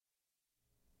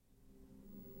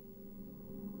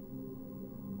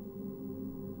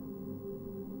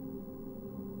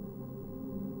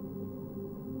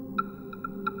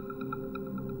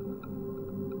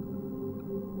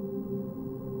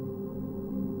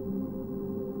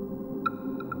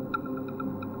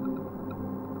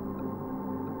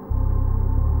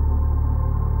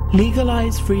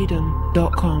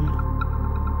LegalizeFreedom.com.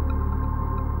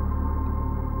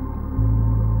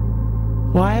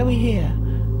 Why are we here?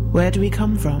 Where do we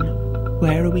come from?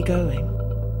 Where are we going?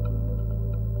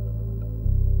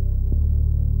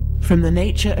 From the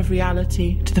nature of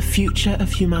reality to the future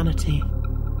of humanity.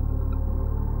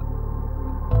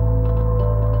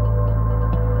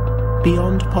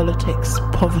 Beyond politics,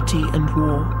 poverty and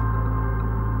war.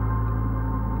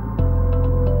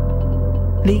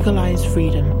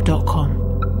 LegalizeFreedom.com.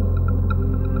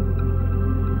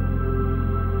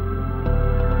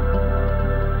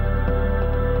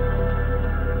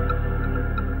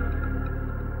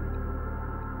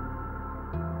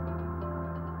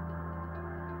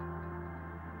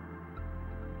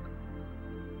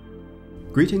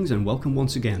 Greetings and welcome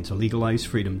once again to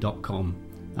LegalizeFreedom.com.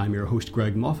 I'm your host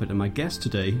Greg Moffat, and my guest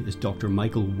today is Dr.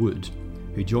 Michael Wood,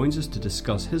 who joins us to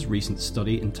discuss his recent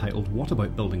study entitled What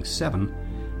About Building 7?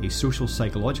 A social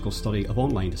psychological study of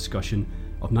online discussion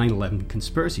of 9/11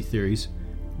 conspiracy theories,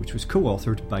 which was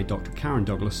co-authored by Dr. Karen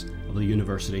Douglas of the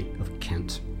University of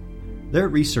Kent. Their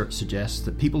research suggests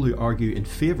that people who argue in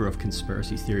favour of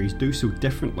conspiracy theories do so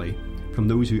differently from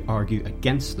those who argue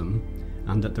against them,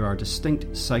 and that there are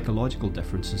distinct psychological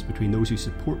differences between those who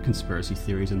support conspiracy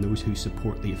theories and those who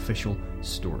support the official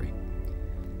story.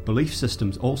 Belief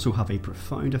systems also have a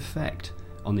profound effect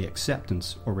on the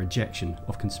acceptance or rejection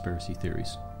of conspiracy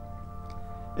theories.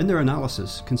 In their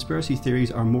analysis, conspiracy theories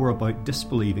are more about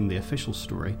disbelieving the official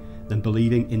story than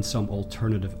believing in some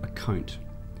alternative account.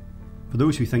 For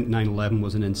those who think 9/11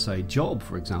 was an inside job,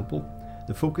 for example,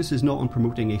 the focus is not on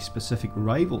promoting a specific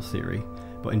rival theory,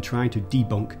 but in trying to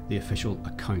debunk the official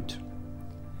account.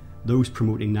 Those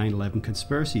promoting 9/11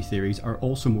 conspiracy theories are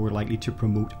also more likely to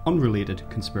promote unrelated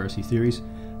conspiracy theories,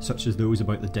 such as those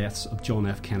about the deaths of John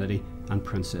F. Kennedy and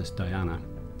Princess Diana.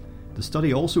 The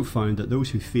study also found that those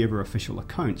who favour official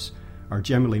accounts are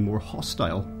generally more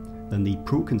hostile than the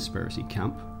pro-conspiracy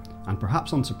camp, and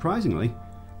perhaps unsurprisingly,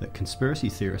 that conspiracy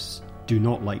theorists do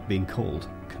not like being called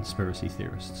conspiracy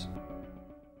theorists.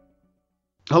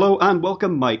 Hello and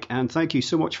welcome, Mike, and thank you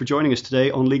so much for joining us today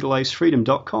on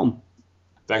LegalizeFreedom.com.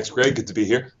 Thanks, Greg. Good to be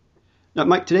here. Now,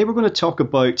 Mike, today we're going to talk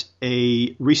about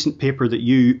a recent paper that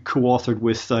you co-authored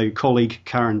with colleague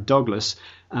Karen Douglas,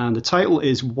 and the title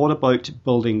is What About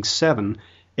Building 7?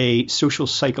 A social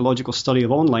psychological study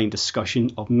of online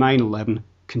discussion of 9/11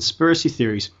 conspiracy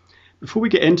theories. Before we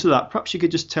get into that, perhaps you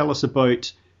could just tell us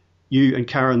about you and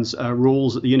Karen's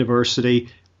roles at the university,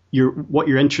 what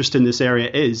your interest in this area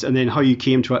is, and then how you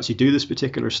came to actually do this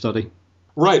particular study.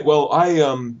 Right. Well,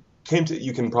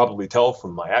 you can probably tell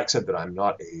from my accent that I'm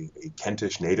not a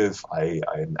Kentish native.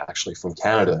 I'm actually from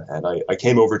Canada, and I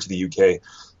came over to the UK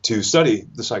to study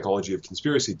the psychology of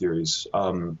conspiracy theories.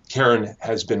 Karen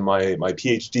has been my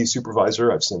PhD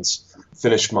supervisor. I've since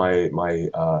finished my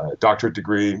doctorate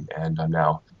degree, and I'm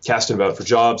now casting about for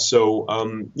jobs. So,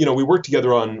 we worked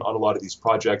together on a lot of these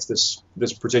projects.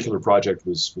 This particular project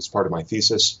was part of my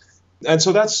thesis. And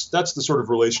so that's the sort of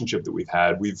relationship that we've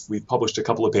had. We've published a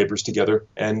couple of papers together,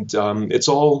 and it's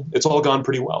all gone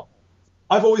pretty well.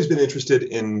 I've always been interested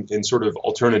in sort of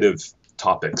alternative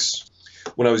topics.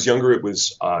 When I was younger, it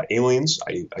was aliens.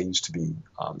 I used to be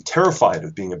terrified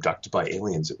of being abducted by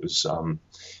aliens. It was,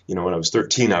 when I was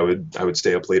 13, I would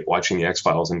stay up late watching the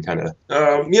X-Files and kind of,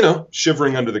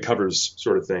 shivering under the covers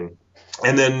sort of thing.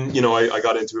 And then, I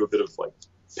got into a bit of like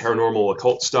paranormal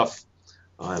occult stuff.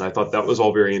 And I thought that was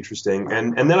all very interesting.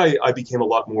 And then I became a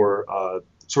lot more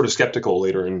sort of skeptical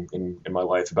later in my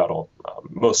life about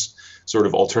most sort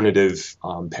of alternative,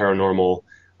 paranormal,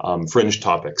 fringe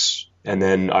topics. And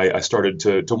then I started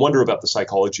to wonder about the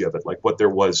psychology of it, like what there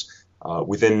was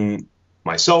within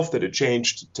myself that had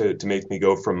changed to make me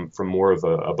go from more of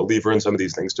a believer in some of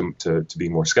these things to be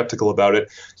more skeptical about it.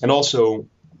 And also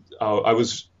I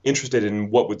was interested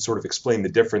in what would sort of explain the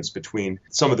difference between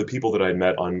some of the people that I had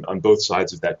met on both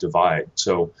sides of that divide.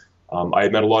 So I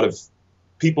had met a lot of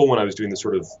people when I was doing the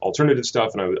sort of alternative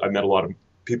stuff, and I met a lot of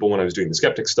people when I was doing the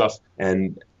skeptic stuff,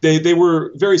 and they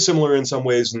were very similar in some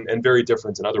ways and very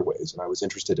different in other ways, and I was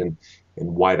interested in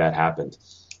why that happened.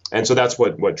 And so that's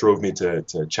what drove me to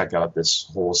check out this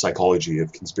whole psychology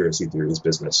of conspiracy theories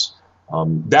business.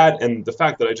 That and the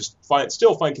fact that I just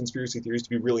still find conspiracy theories to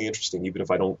be really interesting, even if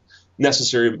I don't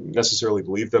necessarily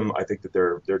believe them. I think that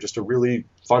they're just a really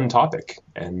fun topic,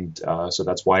 and so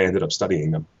that's why I ended up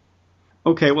studying them.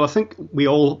 Okay, well, I think we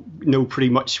all know pretty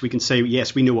much. We can say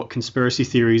yes, we know what conspiracy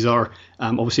theories are.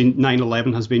 Obviously,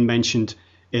 9/11 has been mentioned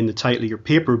in the title of your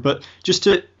paper, but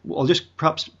I'll just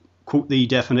perhaps quote the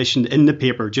definition in the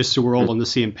paper, just so we're all on the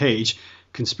same page.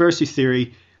 Conspiracy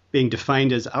theory being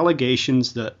defined as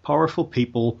allegations that powerful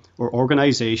people or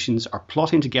organizations are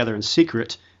plotting together in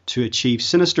secret to achieve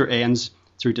sinister ends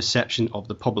through deception of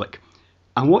the public.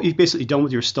 And what you've basically done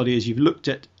with your study is you've looked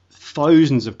at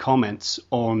thousands of comments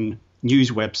on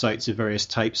news websites of various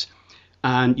types,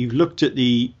 and you've looked at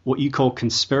the what you call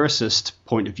conspiracist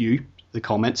point of view, the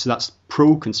comments, so that's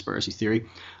pro-conspiracy theory,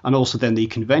 and also then the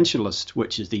conventionalist,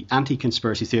 which is the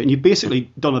anti-conspiracy theory. And you've basically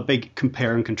done a big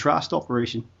compare and contrast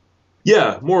operation.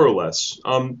 Yeah, more or less.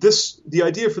 The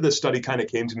idea for this study kind of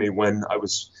came to me when I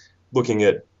was looking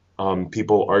at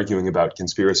people arguing about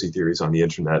conspiracy theories on the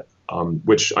internet,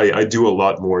 which I do a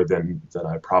lot more than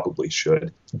I probably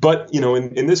should. But,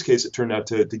 in this case, it turned out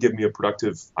to give me a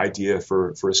productive idea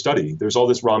for a study. There's all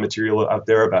this raw material out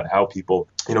there about how people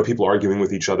arguing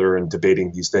with each other and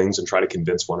debating these things and try to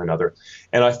convince one another.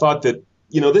 And I thought that,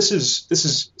 this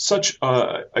is such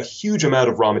a huge amount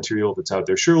of raw material that's out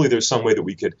there. Surely there's some way that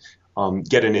we could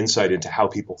get an insight into how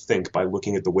people think by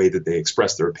looking at the way that they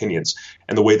express their opinions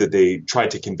and the way that they try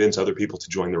to convince other people to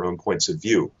join their own points of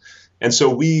view. And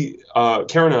so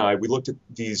Karen and I, we looked at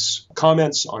these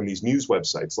comments on these news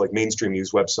websites, like mainstream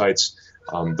news websites.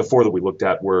 The four that we looked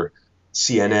at were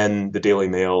CNN, the Daily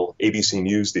Mail, ABC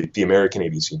News, the American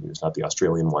ABC News, not the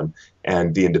Australian one,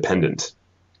 and The Independent.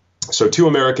 So 2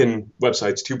 American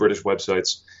websites, 2 British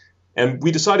websites. And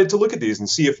we decided to look at these and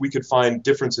see if we could find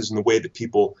differences in the way that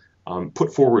people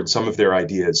put forward some of their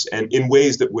ideas and in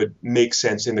ways that would make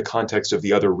sense in the context of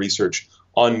the other research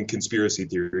on conspiracy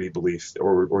theory belief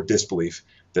or disbelief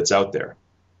that's out there.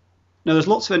 Now, there's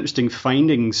lots of interesting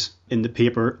findings in the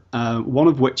paper, one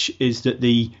of which is that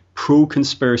the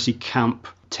pro-conspiracy camp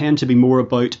tend to be more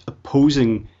about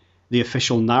opposing the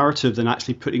official narrative than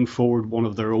actually putting forward one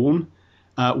of their own,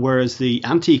 whereas the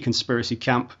anti-conspiracy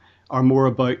camp are more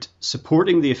about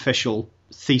supporting the official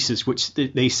thesis, which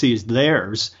they see as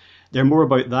theirs. They're more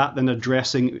about that than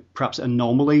addressing perhaps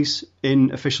anomalies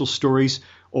in official stories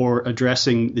or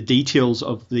addressing the details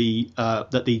of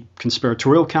that the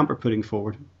conspiratorial camp are putting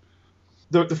forward.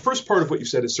 The first part of what you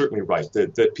said is certainly right,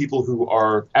 that people who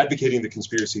are advocating the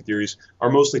conspiracy theories are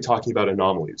mostly talking about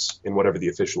anomalies in whatever the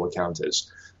official account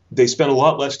is. They spend a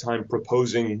lot less time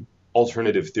proposing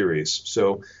alternative theories.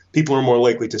 So people are more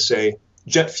likely to say,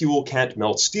 jet fuel can't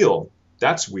melt steel.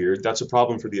 That's weird. That's a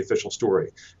problem for the official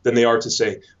story. Than they are to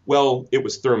say, well, it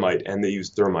was thermite and they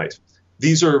used thermite.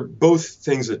 These are both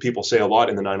things that people say a lot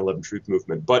in the 9/11 truth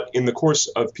movement. But in the course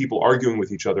of people arguing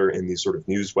with each other in these sort of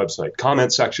news website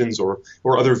comment sections or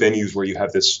other venues where you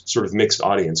have this sort of mixed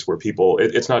audience where people,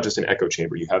 it's not just an echo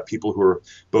chamber. You have people who are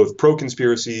both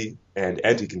pro-conspiracy and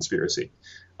anti-conspiracy.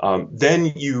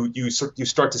 Then you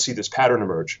start to see this pattern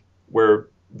emerge where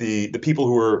the people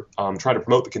who are trying to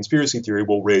promote the conspiracy theory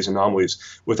will raise anomalies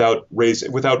without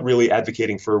really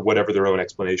advocating for whatever their own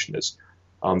explanation is.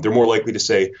 They're more likely to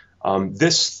say,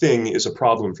 this thing is a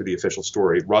problem for the official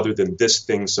story rather than this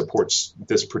thing supports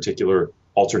this particular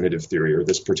alternative theory or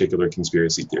this particular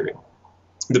conspiracy theory.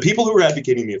 The people who are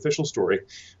advocating the official story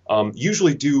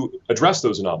usually do address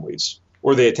those anomalies,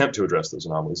 or they attempt to address those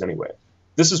anomalies anyway.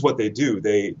 This is what they do.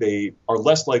 They are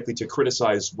less likely to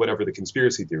criticize whatever the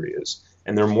conspiracy theory is,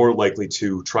 and they're more likely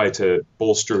to try to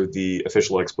bolster the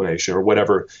official explanation or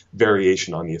whatever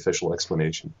variation on the official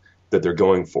explanation that they're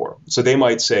going for. So they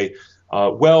might say,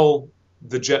 well,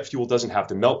 the jet fuel doesn't have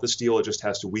to melt the steel, it just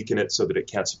has to weaken it so that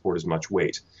it can't support as much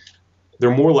weight.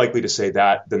 They're more likely to say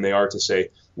that than they are to say,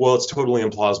 well, it's totally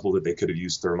implausible that they could have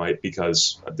used thermite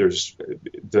because there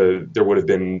would have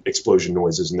been explosion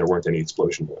noises and there weren't any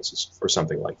explosion noises or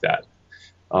something like that.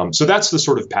 So that's the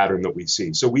sort of pattern that we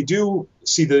see. So we do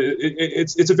see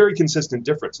it's a very consistent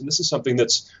difference. And this is something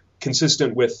that's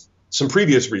consistent with some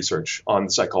previous research on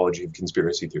the psychology of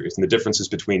conspiracy theories and the differences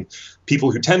between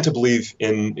people who tend to believe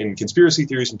in conspiracy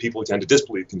theories and people who tend to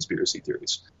disbelieve conspiracy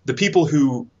theories. The people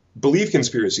who believe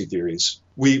conspiracy theories,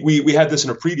 we had this in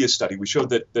a previous study. We showed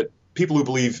that people who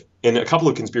believe in a couple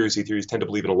of conspiracy theories tend to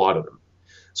believe in a lot of them.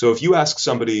 So if you ask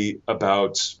somebody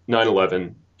about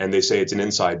 9/11 and they say it's an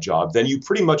inside job, then you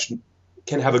pretty much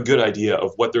can have a good idea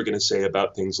of what they're going to say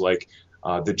about things like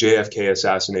the JFK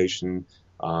assassination,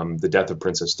 the death of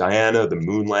Princess Diana, the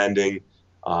moon landing,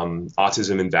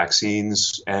 autism and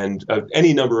vaccines, and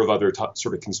any number of other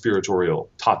sort of conspiratorial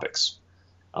topics.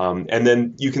 And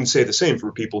then you can say the same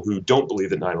for people who don't believe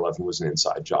that 9/11 was an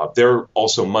inside job. They're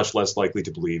also much less likely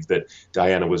to believe that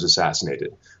Diana was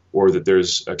assassinated or that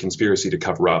there's a conspiracy to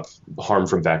cover up harm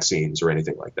from vaccines or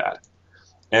anything like that.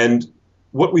 And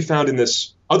what we found in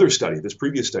this other study, this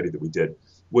previous study that we did,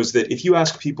 was that if you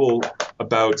ask people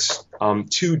about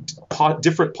two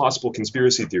different possible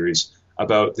conspiracy theories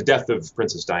about the death of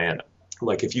Princess Diana,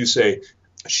 like if you say,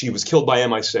 she was killed by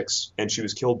MI6 and she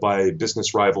was killed by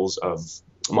business rivals of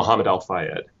Mohammed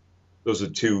al-Fayed. Those are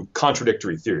two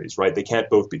contradictory theories, right? They can't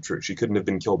both be true. She couldn't have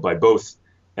been killed by both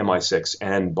MI6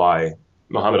 and by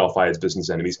Mohammed al-Fayed's business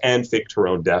enemies and faked her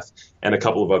own death and a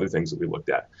couple of other things that we looked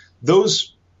at.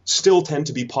 Those still tend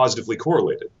to be positively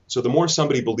correlated. So the more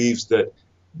somebody believes that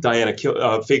Diana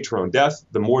faked her own death,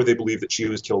 the more they believe that she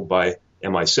was killed by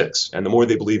MI6. And the more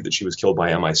they believe that she was killed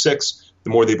by MI6, the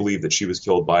more they believe that she was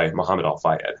killed by Mohammed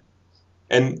al-Fayed.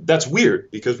 And that's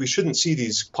weird because we shouldn't see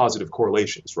these positive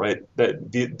correlations, right?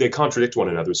 That they contradict one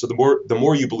another. So the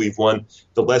more you believe one,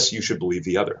 the less you should believe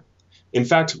the other. In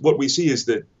fact, what we see is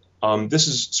that this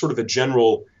is sort of a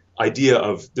general idea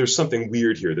of there's something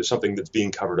weird here. There's something that's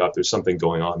being covered up. There's something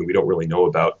going on that we don't really know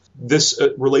about. This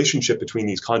relationship between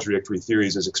these contradictory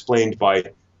theories is explained by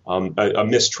a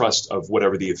mistrust of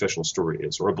whatever the official story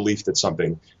is, or a belief that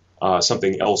something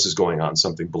else is going on,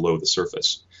 something below the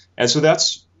surface. And so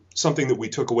that's something that we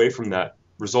took away from that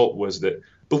result, was that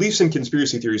beliefs in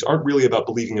conspiracy theories aren't really about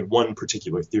believing in one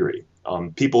particular theory.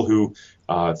 People who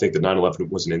think that 9/11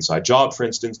 was an inside job, for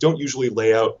instance, don't usually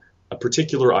lay out a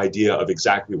particular idea of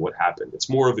exactly what happened. It's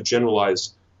more of a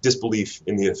generalized disbelief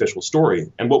in the official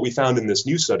story. And what we found in this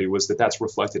new study was that that's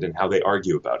reflected in how they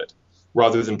argue about it.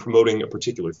 Rather than promoting a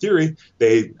particular theory,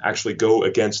 they actually go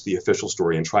against the official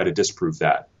story and try to disprove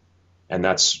that. And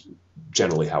that's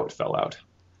generally how it fell out.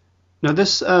 Now,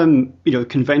 this,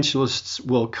 conventionalists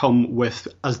will come with,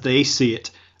 as they see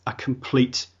it, a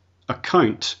complete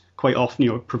account, quite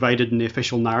often, provided in the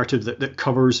official narrative that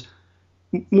covers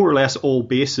more or less all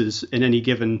bases in any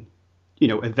given,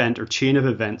 event or chain of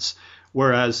events.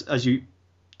 Whereas, as you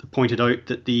pointed out,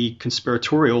 that the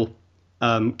conspiratorial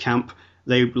camp,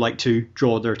 they like to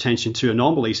draw their attention to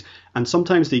anomalies. And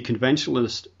sometimes the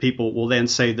conventionalist people will then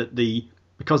say that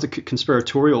because the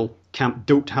conspiratorial camp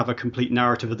don't have a complete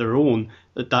narrative of their own,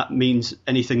 that means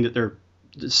anything that they're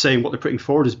saying, what they're putting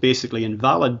forward, is basically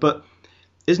invalid. But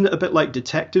isn't it a bit like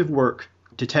detective work?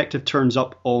 Detective turns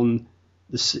up on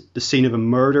the scene of a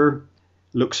murder,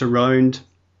 looks around,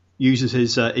 uses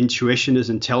his intuition, his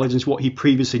intelligence, what he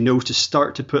previously knows, to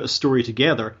start to put a story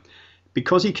together.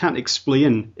 Because he can't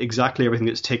explain exactly everything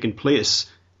that's taken place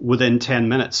within 10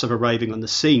 minutes of arriving on the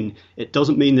scene, it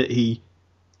doesn't mean that he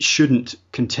shouldn't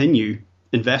continue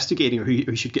investigating, or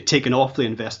he should get taken off the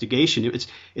investigation.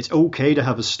 It's okay to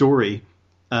have a story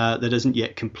that isn't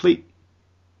yet complete.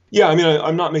 Yeah, I mean,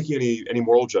 I'm not making any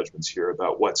moral judgments here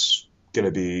about what's going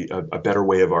to be a better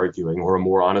way of arguing or a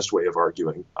more honest way of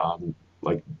arguing.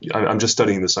 I'm just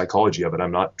studying the psychology of it.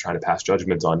 I'm not trying to pass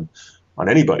judgment on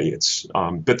anybody.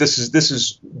 But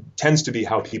this tends to be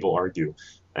how people argue,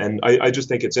 and I just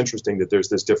think it's interesting that there's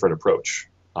this different approach.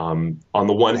 On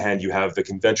the one hand, you have the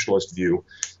conventionalist view,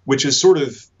 which is sort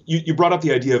of, you brought up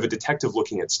the idea of a detective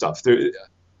looking at stuff.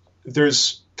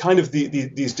 There's kind of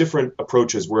these different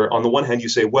approaches where, on the one hand, you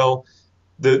say, well,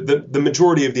 the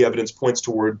majority of the evidence points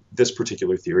toward this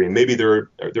particular theory, and maybe there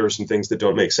are some things that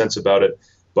don't make sense about it,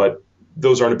 but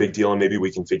those aren't a big deal, and maybe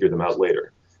we can figure them out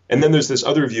later. And then there's this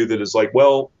other view that is like,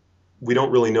 well, we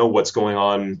don't really know what's going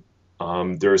on.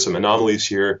 There are some anomalies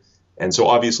here. And so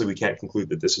obviously we can't conclude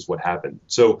that this is what happened.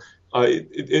 So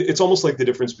it's almost like the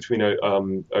difference between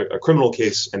a criminal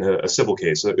case and a civil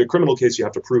case. A criminal case, you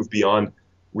have to prove beyond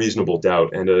reasonable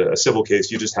doubt. And a civil case,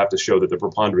 you just have to show that the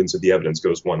preponderance of the evidence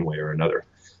goes one way or another.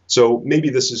 So maybe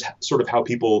this is sort of how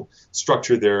people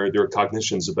structure their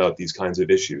cognitions about these kinds of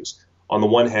issues. On the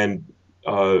one hand,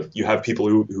 you have people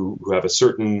who have a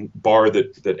certain bar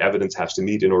that evidence has to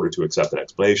meet in order to accept an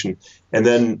explanation. And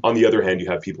then on the other hand,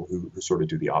 you have people who sort of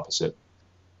do the opposite.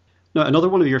 Now, another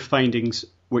one of your findings,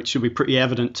 which should be pretty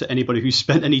evident to anybody who's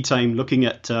spent any time looking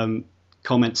at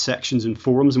comment sections and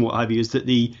forums and what have you, is that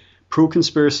the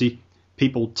pro-conspiracy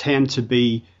people tend to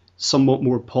be somewhat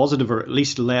more positive, or at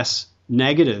least less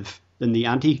negative, than the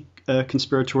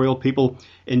anti-conspiratorial people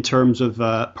in terms of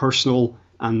personal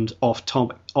and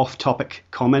off-topic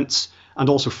comments, and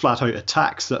also flat-out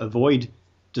attacks that avoid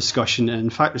discussion. And in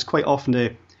fact, there's quite often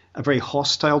a very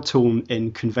hostile tone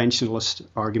in conventionalist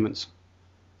arguments.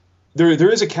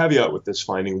 There is a caveat with this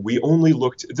finding.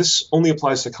 This only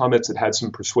applies to comments that had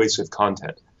some persuasive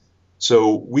content.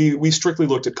 So we strictly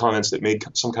looked at comments that made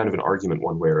some kind of an argument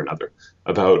one way or another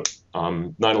about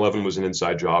 9/11 was an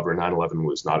inside job or 9/11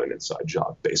 was not an inside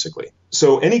job, basically.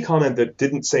 So any comment that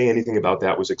didn't say anything about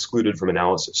that was excluded from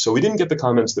analysis. So we didn't get the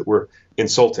comments that were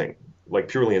insulting, like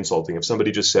purely insulting. If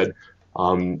somebody just said,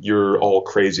 you're all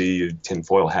crazy,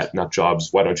 tinfoil hat, nut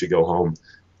jobs, why don't you go home?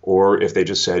 Or if they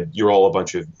just said, you're all a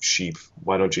bunch of sheep,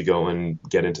 why don't you go and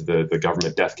get into the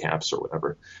government death camps or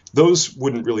whatever, those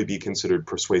wouldn't really be considered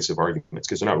persuasive arguments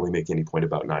because they're not really making any point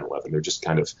about 9/11. They're just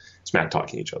kind of smack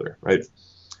talking each other, right?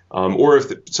 Or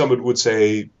if someone would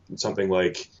say something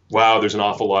like, wow, there's an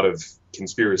awful lot of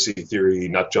conspiracy theory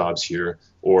nut jobs here,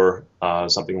 or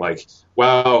something like,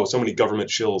 wow, so many government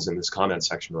shills in this comment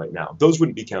section right now. Those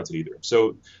wouldn't be counted either.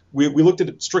 So we looked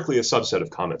at strictly a subset of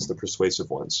comments, the persuasive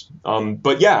ones.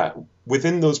 But yeah,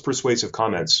 within those persuasive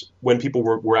comments, when people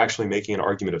were actually making an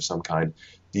argument of some kind,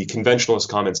 the conventionalist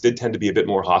comments did tend to be a bit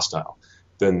more hostile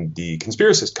than the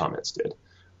conspiracist comments did.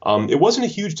 It wasn't a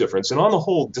huge difference, and on the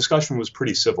whole, discussion was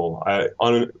pretty civil.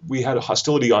 We had a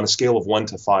hostility on a scale of 1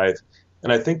 to 5,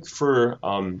 and I think for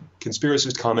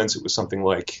conspiracist comments, it was something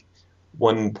like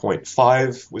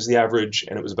 1.5 was the average,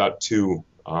 and it was about 2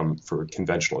 for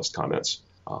conventionalist comments.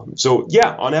 So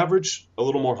yeah, on average, a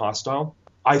little more hostile.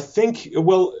 I think,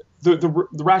 well, the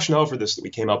rationale for this that we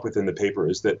came up with in the paper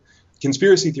is that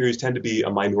conspiracy theories tend to be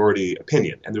a minority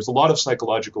opinion, and there's a lot of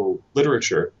psychological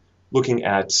literature looking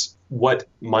at what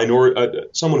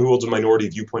someone who holds a minority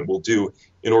viewpoint will do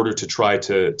in order to try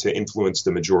to influence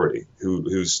the majority,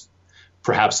 who's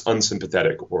perhaps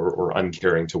unsympathetic or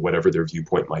uncaring to whatever their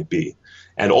viewpoint might be.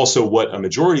 And also what a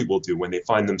majority will do when they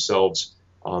find themselves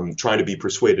trying to be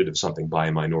persuaded of something by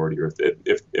a minority, or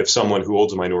if someone who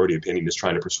holds a minority opinion is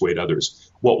trying to persuade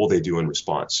others, what will they do in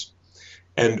response?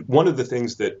 And one of the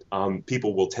things that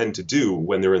people will tend to do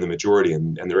when they're in the majority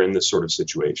and they're in this sort of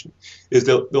situation is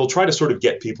they'll try to sort of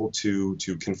get people to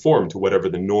conform to whatever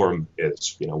the norm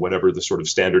is, whatever the sort of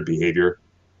standard behavior,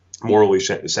 morally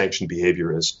sanctioned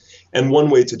behavior is. And one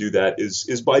way to do that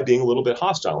is by being a little bit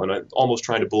hostile and almost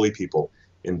trying to bully people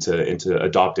into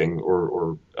adopting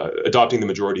or adopting the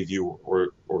majority view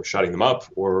or shutting them up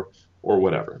or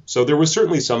whatever. So there was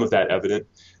certainly some of that evident.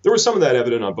 There was some of that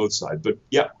evident on both sides, but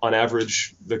yeah, on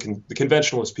average, the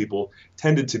conventionalist people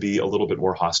tended to be a little bit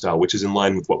more hostile, which is in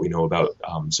line with what we know about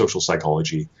social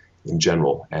psychology in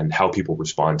general and how people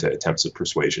respond to attempts at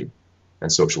persuasion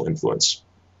and social influence.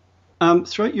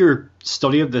 Throughout your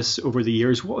study of this over the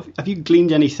years, have you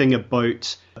gleaned anything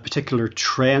about particular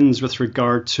trends with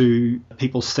regard to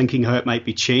people's thinking, how it might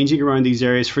be changing around these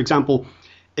areas? For example,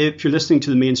 if you're listening to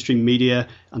the mainstream media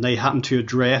and they happen to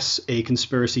address a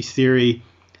conspiracy theory,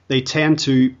 they tend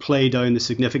to play down the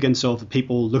significance of the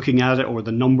people looking at it or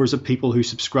the numbers of people who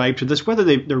subscribe to this, whether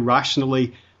they're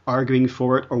rationally arguing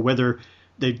for it or whether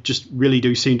they just really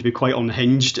do seem to be quite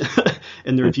unhinged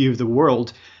in their view of the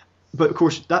world. But of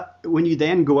course, that when you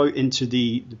then go out into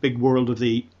the big world of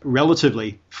the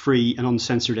relatively free and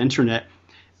uncensored internet,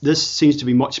 this seems to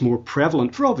be much more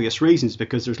prevalent for obvious reasons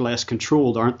because there's less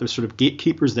control. There aren't those sort of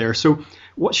gatekeepers there. So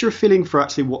what's your feeling for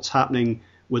actually what's happening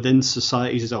within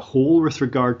societies as a whole with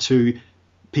regard to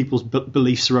people's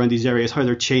beliefs around these areas, how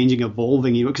they're changing,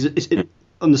 evolving? Because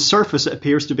on the surface, it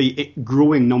appears to be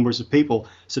growing numbers of people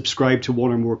subscribe to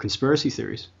one or more conspiracy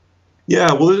theories.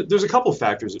 Yeah, well, there's a couple of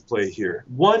factors at play here.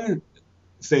 One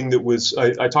thing that was,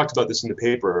 I talked about this in the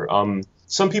paper,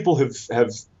 some people have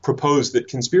proposed that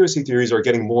conspiracy theories are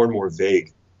getting more and more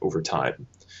vague over time.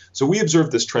 So we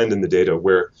observed this trend in the data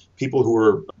where people who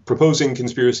were proposing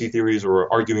conspiracy theories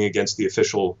or arguing against the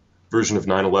official version of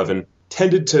 9/11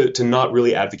 tended to not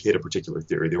really advocate a particular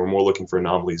theory. They were more looking for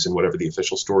anomalies in whatever the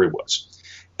official story was.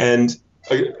 And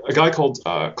a guy called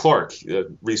Clark, a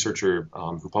researcher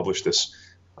who published this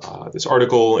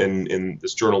article in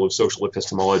this Journal of Social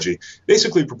Epistemology,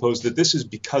 basically proposed that this is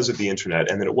because of the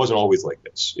internet and that it wasn't always like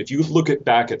this. If you look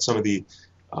back at some of the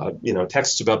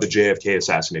texts about the JFK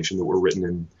assassination that were written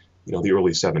in the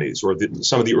early 70s, or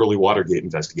some of the early Watergate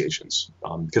investigations,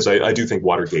 because I do think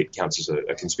Watergate counts as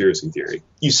a conspiracy theory.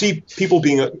 You see people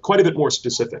being quite a bit more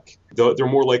specific. They're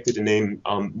more likely to name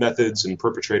methods and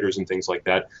perpetrators and things like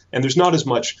that. And there's not as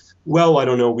much, well, I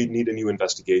don't know, we need a new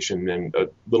investigation, and a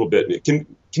little bit, it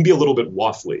can be a little bit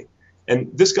waffly.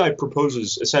 And this guy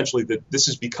proposes essentially that this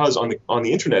is because on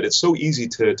the internet, it's so easy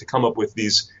to come up with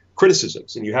these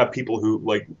criticisms. And you have people who,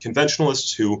 like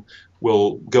conventionalists, who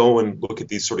will go and look at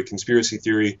these sort of conspiracy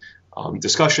theory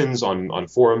discussions on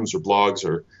forums or blogs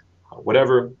or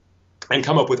whatever, and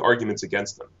come up with arguments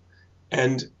against them.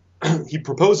 And he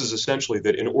proposes essentially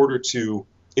that in order to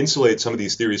insulate some of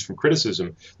these theories from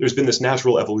criticism, there's been this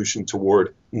natural evolution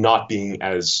toward not being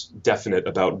as definite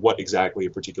about what exactly a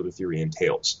particular theory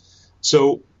entails.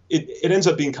 So it ends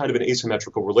up being kind of an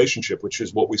asymmetrical relationship, which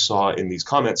is what we saw in these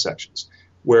comment sections,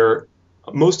 where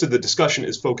most of the discussion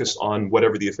is focused on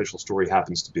whatever the official story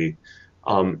happens to be.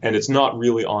 And it's not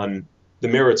really on the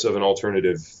merits of an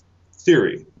alternative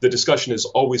theory. The discussion is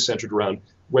always centered around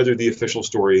whether the official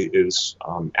story is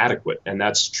adequate. And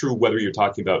that's true whether you're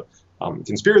talking about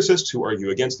conspiracists who argue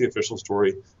against the official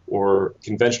story or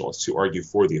conventionalists who argue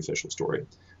for the official story.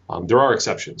 There are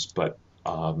exceptions, but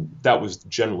that was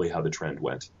generally how the trend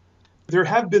went. There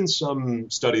have been some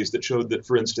studies that showed that,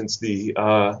 for instance, the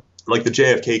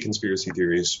JFK conspiracy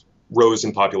theories rose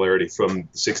in popularity from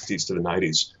the 60s to the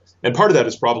 90s. And part of that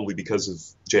is probably because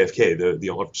of JFK, the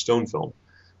Oliver Stone film.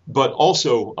 But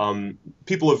also,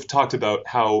 people have talked about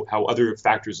how other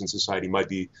factors in society might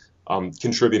be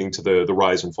contributing to the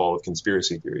rise and fall of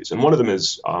conspiracy theories. And one of them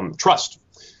is trust.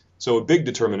 So a big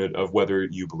determinant of whether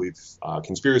you believe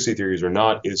conspiracy theories or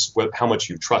not is how much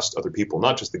you trust other people,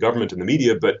 not just the government and the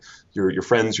media, but your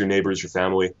friends, your neighbors, your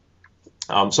family.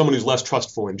 Someone who's less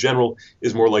trustful in general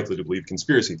is more likely to believe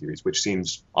conspiracy theories, which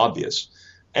seems obvious.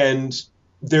 And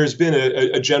there's been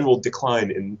a general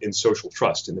decline in social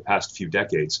trust in the past few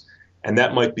decades, and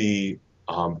that might be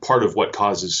part of what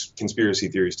causes conspiracy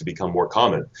theories to become more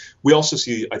common. We also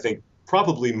see, I think,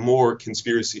 probably more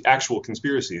actual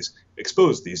conspiracies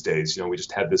exposed these days. We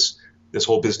just had this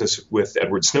whole business with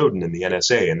Edward Snowden and the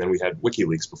NSA, and then we had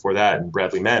WikiLeaks before that, and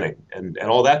Bradley Manning, and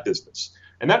all that business.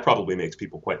 And that probably makes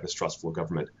people quite mistrustful of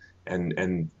government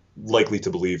and likely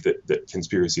to believe that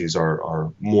conspiracies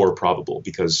are more probable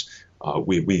because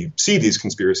we see these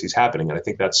conspiracies happening. And I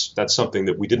think that's something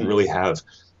that we didn't really have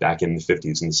back in the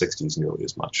 50s and the 60s nearly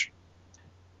as much.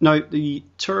 Now, the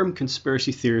term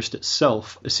conspiracy theorist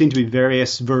itself, there seem to be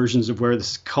various versions of where this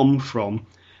has come from.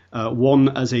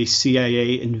 One as a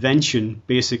CIA invention,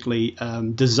 basically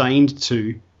designed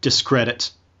to discredit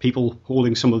people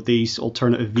holding some of these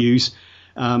alternative views.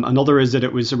 Another is that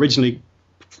it was originally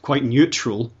quite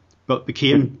neutral, but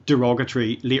became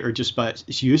derogatory later just by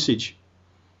its usage.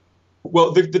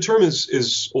 Well, the term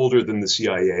is older than the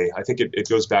CIA. I think it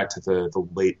goes back to the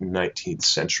late 19th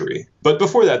century. But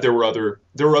before that, there were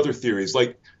other theories.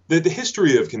 Like the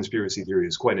history of conspiracy theory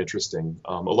is quite interesting.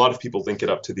 A lot of people link it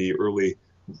up to the early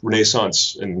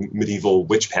Renaissance and medieval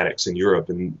witch panics in Europe,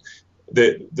 and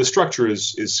the structure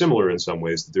is similar in some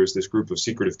ways. There's this group of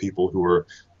secretive people who are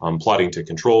plotting to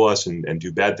control us and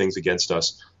do bad things against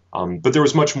us. But there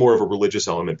was much more of a religious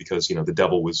element because the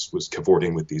devil was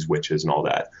cavorting with these witches and all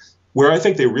that. Where I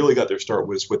think they really got their start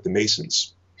was with the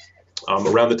Masons.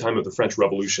 Around the time of the French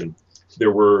Revolution,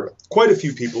 there were quite a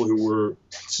few people who were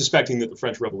suspecting that the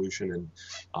French Revolution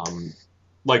and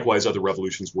likewise other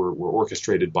revolutions were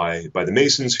orchestrated by the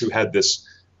Masons, who had this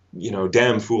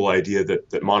damn fool idea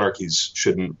that monarchies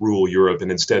shouldn't rule Europe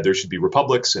and instead there should be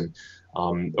republics. And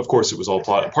of course, it was all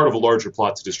part of a larger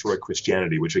plot to destroy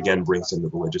Christianity, which again brings in the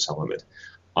religious element.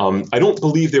 I don't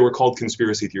believe they were called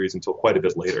conspiracy theories until quite a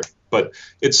bit later, but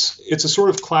it's a sort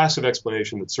of class of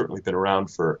explanation that's certainly been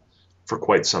around for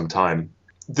quite some time.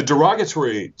 The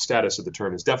derogatory status of the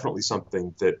term is definitely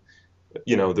something that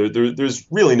there's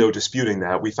really no disputing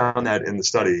that. We found that in the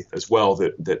study as well,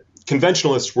 that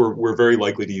conventionalists were very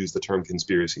likely to use the term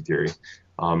conspiracy theory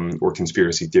or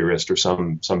conspiracy theorist or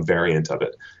some variant of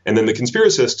it. And then the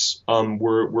conspiracists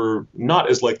were not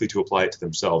as likely to apply it to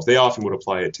themselves. They often would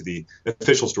apply it to the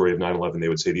official story of 9/11. They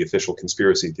would say the official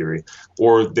conspiracy theory,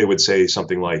 or they would say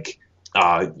something like,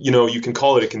 you can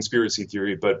call it a conspiracy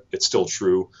theory, but it's still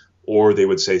true. Or they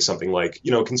would say something like,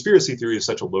 conspiracy theory is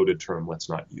such a loaded term, let's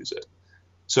not use it.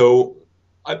 So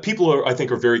people I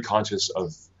think are very conscious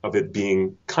of it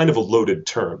being kind of a loaded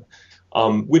term,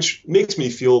 which makes me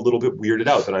feel a little bit weirded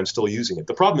out that I'm still using it.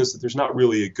 The problem is that there's not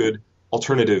really a good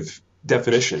alternative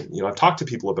definition. I've talked to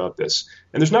people about this,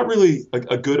 and there's not really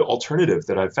a good alternative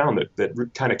that I've found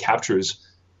that kind of captures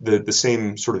the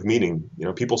same sort of meaning.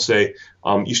 People say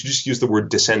you should just use the word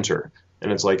dissenter.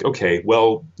 And it's like, okay,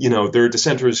 well, there are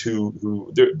dissenters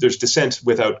who there's dissent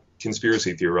without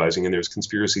conspiracy theorizing, and there's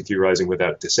conspiracy theorizing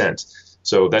without dissent.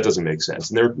 So that doesn't make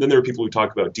sense. And then there are people who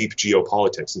talk about deep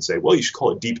geopolitics and say, well, you should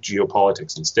call it deep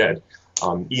geopolitics instead.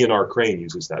 Ian R. Crane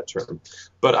uses that term.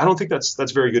 But I don't think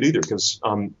that's very good either, because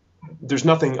there's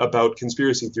nothing about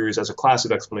conspiracy theories as a class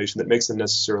of explanation that makes them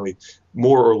necessarily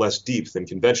more or less deep than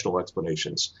conventional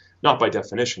explanations, not by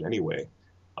definition anyway.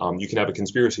 You can have a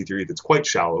conspiracy theory that's quite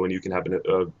shallow, and you can have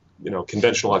a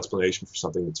conventional explanation for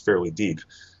something that's fairly deep.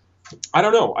 I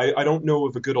don't know. I don't know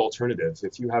of a good alternative.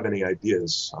 If you have any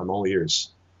ideas, I'm all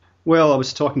ears. Well, I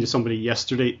was talking to somebody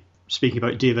yesterday speaking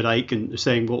about David Icke and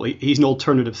saying, well, he's an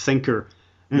alternative thinker,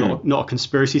 not a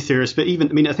conspiracy theorist. But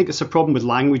I think it's a problem with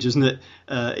language, isn't it?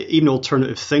 Even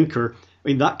alternative thinker,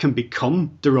 that can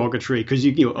become derogatory because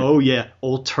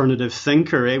alternative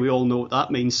thinker. We all know what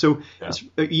that means. So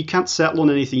you can't settle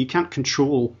on anything. You can't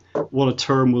control what a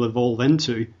term will evolve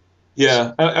into.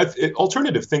 Yeah,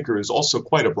 alternative thinker is also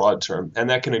quite a broad term, and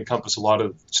that can encompass a lot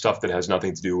of stuff that has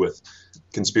nothing to do with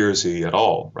conspiracy at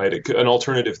all, right? An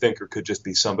alternative thinker could just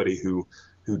be somebody who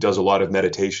does a lot of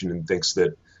meditation and thinks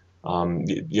that,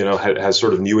 has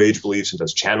sort of new age beliefs and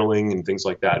does channeling and things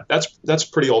like that. That's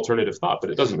pretty alternative thought,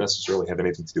 but it doesn't necessarily have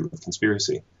anything to do with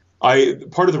conspiracy.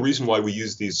 Part of the reason why we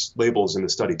use these labels in the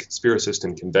study, conspiracist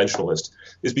and conventionalist,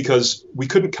 is because we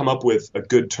couldn't come up with a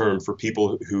good term for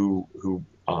people who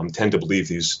tend to believe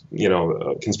these,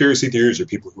 conspiracy theories, or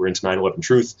people who are into 9/11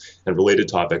 truth and related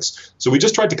topics. So we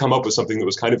just tried to come up with something that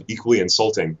was kind of equally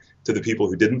insulting to the people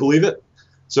who didn't believe it.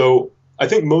 So I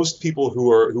think most people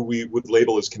who we would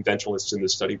label as conventionalists in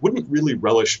this study wouldn't really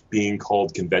relish being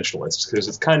called conventionalists, because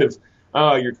it's kind of,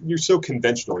 you're so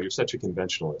conventional, you're such a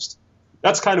conventionalist.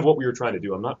 That's kind of what we were trying to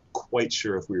do. I'm not quite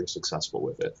sure if we were successful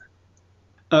with it.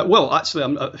 Well,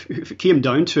 actually, if it came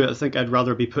down to it, I think I'd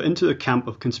rather be put into the camp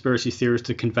of conspiracy theorists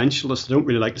to conventionalists. I don't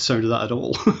really like the sound of that at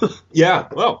all. Yeah,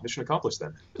 well, mission accomplished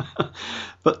then.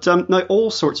 But now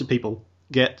all sorts of people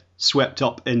get swept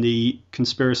up in the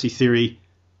conspiracy theory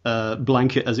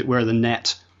blanket, as it were, the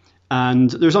net. And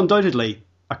there's undoubtedly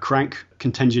a crank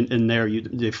contingent in there,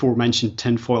 the aforementioned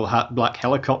tinfoil hat, black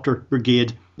helicopter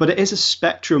brigade. But it is a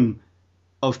spectrum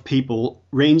of people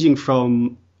ranging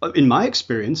from, in my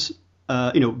experience,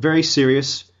 very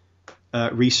serious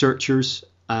researchers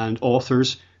and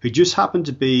authors who just happen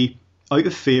to be out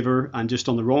of favour and just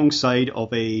on the wrong side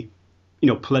of a,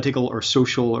 political or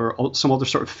social or some other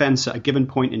sort of fence at a given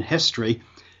point in history,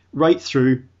 right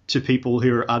through to people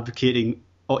who are advocating,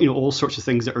 all sorts of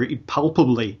things that are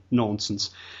palpably nonsense.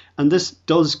 And this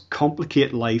does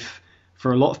complicate life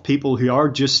for a lot of people who are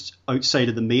just outside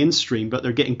of the mainstream, but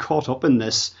they're getting caught up in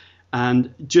this.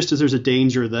 And just as there's a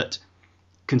danger that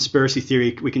conspiracy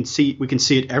theory, we can see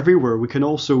it everywhere, we can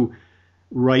also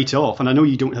write off, and I know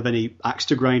you don't have any axe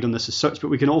to grind on this as such, but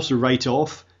we can also write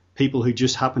off people who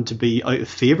just happen to be out of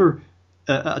favour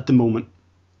at the moment.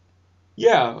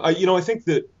 Yeah, I think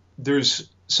that there's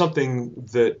something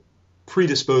that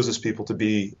predisposes people to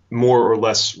be more or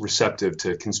less receptive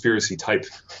to conspiracy type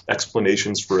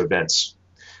explanations for events.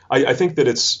 I think that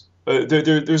it's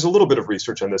there's a little bit of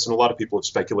research on this, and a lot of people have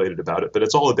speculated about it, but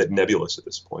it's all a bit nebulous at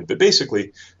this point. But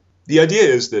basically, the idea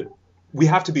is that we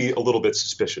have to be a little bit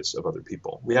suspicious of other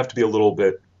people. We have to be a little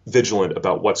bit vigilant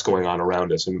about what's going on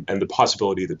around us, and the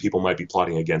possibility that people might be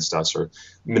plotting against us or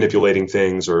manipulating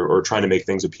things, or trying to make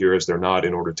things appear as they're not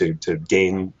in order to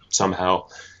gain somehow.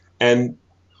 And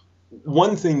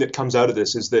one thing that comes out of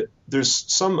this is that there's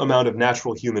some amount of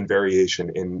natural human variation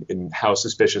in how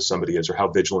suspicious somebody is or how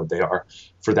vigilant they are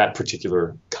for that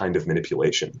particular kind of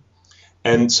manipulation.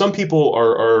 And some people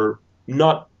are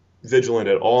not vigilant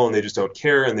at all, and they just don't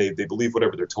care, and they believe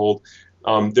whatever they're told.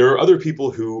 There are other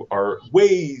people who are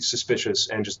way suspicious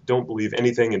and just don't believe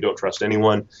anything and don't trust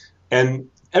anyone. And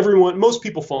most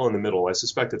people fall in the middle. I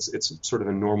suspect it's sort of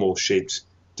a normal shaped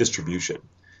distribution.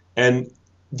 And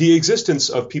the existence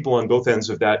of people on both ends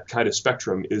of that kind of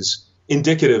spectrum is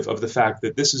indicative of the fact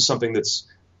that this is something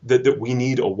that we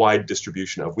need a wide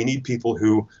distribution of. We need people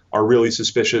who are really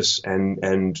suspicious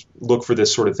and look for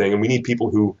this sort of thing. And we need people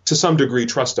who, to some degree,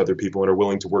 trust other people and are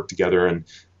willing to work together and,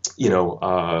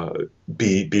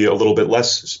 be a little bit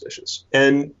less suspicious.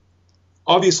 And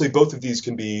obviously, both of these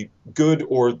can be good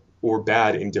or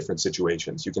bad in different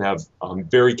situations. You can have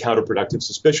very counterproductive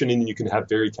suspicion, and you can have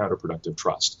very counterproductive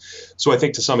trust. So I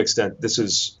think to some extent, this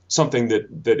is something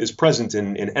that is present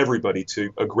in everybody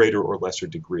to a greater or lesser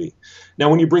degree. Now,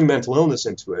 when you bring mental illness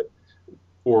into it,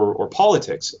 or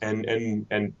politics,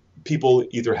 and people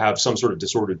either have some sort of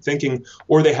disordered thinking,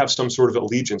 or they have some sort of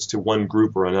allegiance to one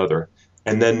group or another,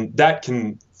 and then that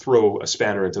can throw a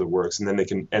spanner into the works, and then they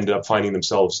can end up finding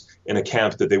themselves in a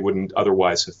camp that they wouldn't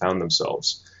otherwise have found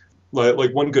themselves.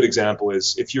 Like one good example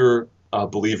is if you're a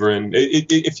believer in,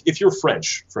 if you're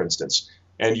French, for instance,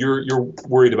 and you're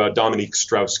worried about Dominique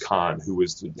Strauss-Kahn, who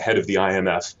was the head of the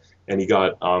IMF, and he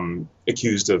got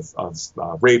accused of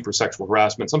rape or sexual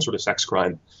harassment, some sort of sex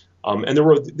crime. And there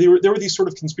were these sort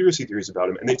of conspiracy theories about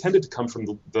him, and they tended to come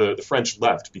from the French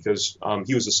left because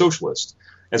he was a socialist.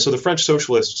 And so the French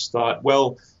socialists thought,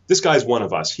 well, this guy's one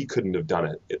of us. He couldn't have done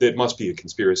it. It must be a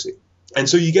conspiracy. And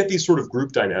so you get these sort of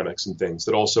group dynamics and things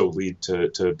that also lead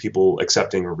to people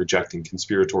accepting or rejecting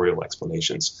conspiratorial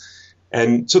explanations.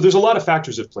 And so there's a lot of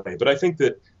factors at play, but I think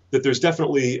that there's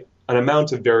definitely an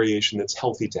amount of variation that's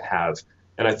healthy to have.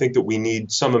 And I think that we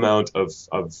need some amount of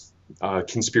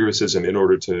conspiracism in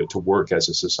order to work as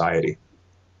a society.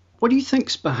 What do you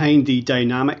think's behind the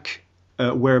dynamic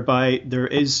whereby there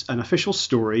is an official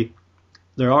story,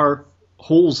 there are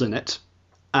holes in it,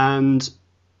 and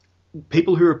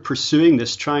people who are pursuing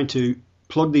this, trying to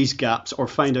plug these gaps or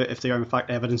find out if they are in fact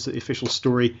evidence that the official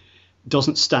story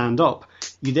doesn't stand up,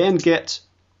 you then get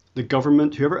the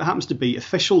government, whoever it happens to be,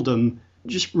 officialdom,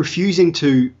 just refusing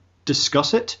to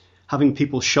discuss it, having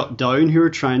people shut down who are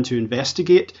trying to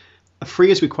investigate. A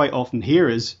phrase we quite often hear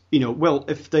is, well,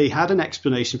 if they had an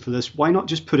explanation for this, why not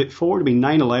just put it forward? I mean,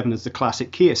 9/11 is the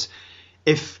classic case.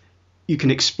 If you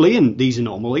can explain these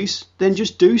anomalies, then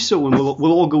just do so, and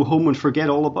we'll all go home and forget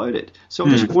all about it. So I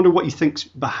just wonder what you think's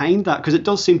behind that, because it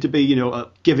does seem to be,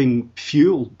 giving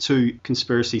fuel to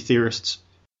conspiracy theorists.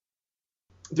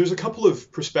 There's a couple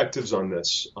of perspectives on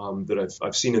this that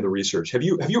I've seen in the research. Have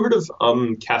you heard of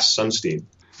Cass Sunstein?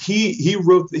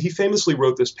 He famously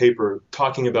wrote this paper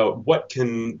talking about what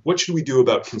should we do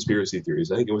about conspiracy theories.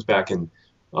 I think it was back in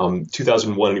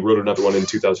 2001, and he wrote another one in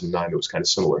 2009 that was kind of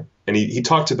similar. And he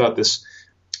talked about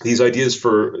these ideas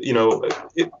for,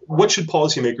 what should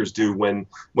policymakers do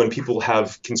when people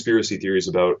have conspiracy theories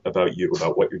about you,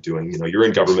 about what you're doing. You're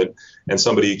in government and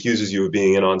somebody accuses you of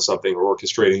being in on something or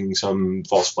orchestrating some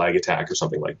false flag attack or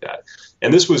something like that.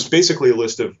 And this was basically a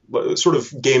list of sort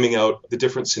of gaming out the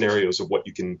different scenarios of what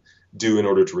you can do in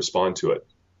order to respond to it.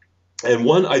 And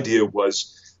one idea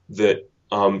was that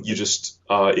you just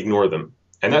ignore them.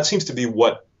 And that seems to be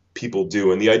what people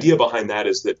do. And the idea behind that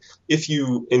is that if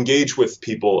you engage with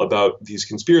people about these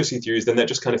conspiracy theories, then that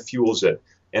just kind of fuels it.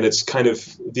 And it's kind of,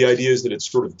 the idea is that it's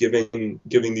sort of giving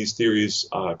these theories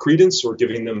credence, or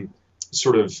giving them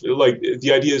sort of, like,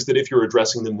 the idea is that if you're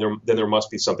addressing them, then there must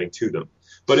be something to them.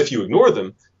 But if you ignore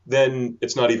them, then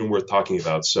it's not even worth talking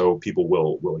about. So people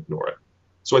will ignore it.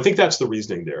 So I think that's the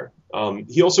reasoning there.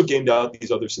 He also gamed out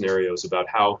these other scenarios about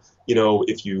how,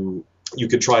 if you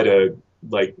could try to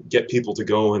get people to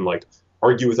go and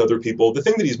argue with other people. The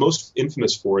thing that he's most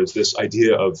infamous for is this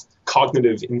idea of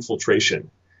cognitive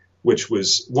infiltration, which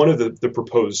was one of the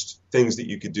proposed things that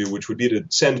you could do, which would be to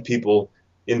send people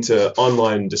into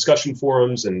online discussion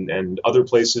forums and other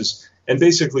places and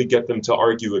basically get them to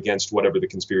argue against whatever the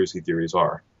conspiracy theories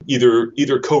are,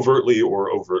 either covertly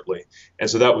or overtly. And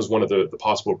so that was one of the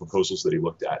possible proposals that he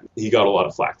looked at. He got a lot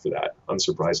of flack for that,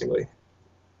 unsurprisingly.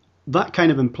 That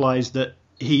kind of implies that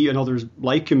he and others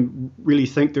like him really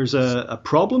think there's a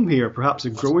problem here, perhaps a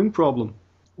growing problem.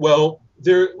 Well,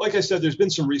 like I said, there's been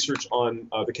some research on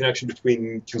the connection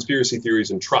between conspiracy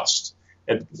theories and trust.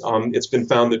 And it's been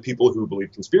found that people who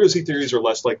believe conspiracy theories are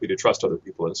less likely to trust other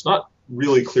people. And it's not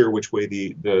really clear which way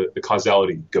the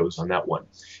causality goes on that one.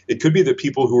 It could be that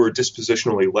people who are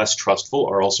dispositionally less trustful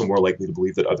are also more likely to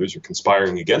believe that others are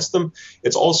conspiring against them.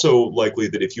 It's also likely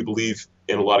that if you believe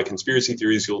in a lot of conspiracy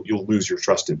theories, you'll lose your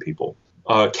trust in people.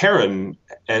 Karen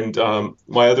and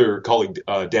my other colleague,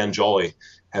 Dan Jolly,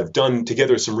 have done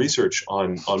together some research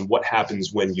on what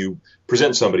happens when you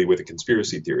present somebody with a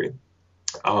conspiracy theory.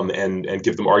 And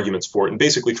give them arguments for it and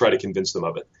basically try to convince them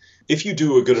of it. If you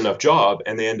do a good enough job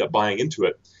and they end up buying into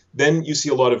it, then you see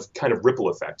a lot of kind of ripple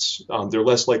effects. They're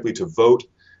less likely to vote.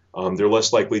 They're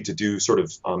less likely to do sort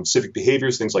of civic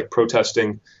behaviors, things like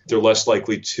protesting. They're less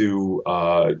likely to,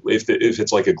 if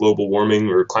it's like a global warming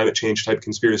or climate change type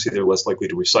conspiracy, they're less likely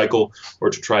to recycle or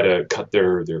to try to cut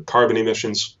their carbon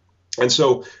emissions. And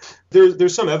so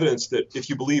there's some evidence that if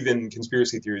you believe in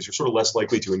conspiracy theories, you're sort of less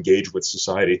likely to engage with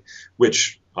society,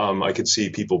 which I could see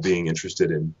people being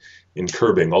interested in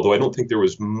curbing, although I don't think there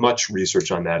was much research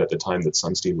on that at the time that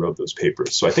Sunstein wrote those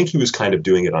papers. So I think he was kind of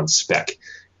doing it on spec.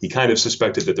 He kind of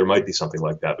suspected that there might be something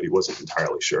like that, but he wasn't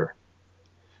entirely sure.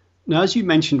 Now, as you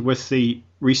mentioned with the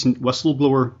recent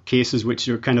whistleblower cases, which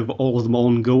are kind of all of them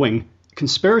ongoing,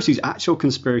 actual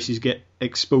conspiracies get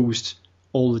exposed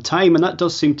all the time, and that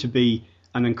does seem to be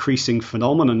an increasing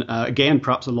phenomenon. Again,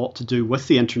 perhaps a lot to do with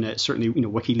the internet. Certainly,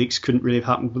 WikiLeaks couldn't really have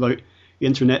happened without the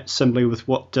internet, similarly with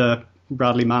what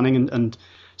Bradley Manning and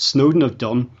Snowden have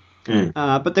done.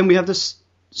 But then we have this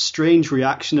strange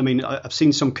reaction. I mean, I've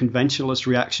seen some conventionalist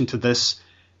reaction to this,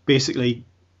 basically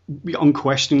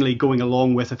unquestioningly going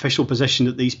along with official position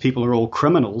that these people are all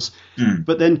criminals.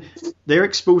 But then they're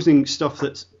exposing stuff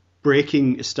that's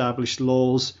breaking established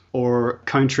laws or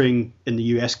countering, in the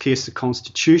US case, the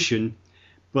Constitution,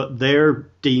 but they're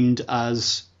deemed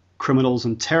as criminals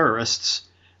and terrorists,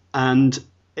 and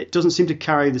it doesn't seem to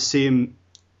carry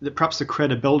perhaps the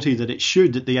credibility that it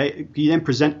should. That you then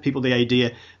present people the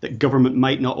idea that government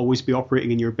might not always be operating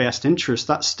in your best interest.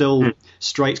 That still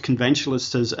strikes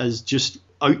conventionalists as just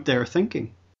out there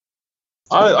thinking.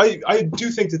 I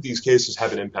do think that these cases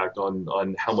have an impact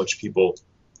on how much people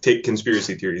take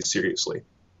conspiracy theories seriously.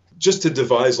 Just to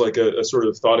devise like a sort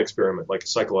of thought experiment, like a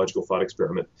psychological thought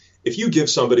experiment. If you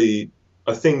give somebody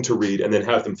a thing to read and then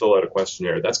have them fill out a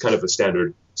questionnaire. That's kind of a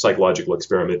standard psychological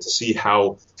experiment to see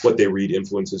how what they read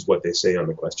influences what they say on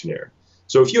the questionnaire.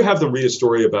 So if you have them read a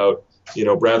story about,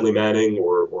 Bradley Manning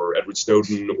or Edward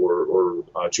Snowden or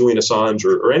Julian Assange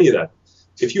or any of that,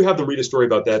 if you have them read a story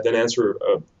about that, then answer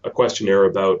a questionnaire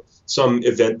about some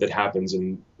event that happens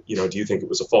and, do you think it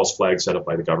was a false flag set up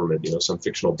by the government, some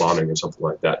fictional bombing or something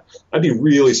like that? I'd be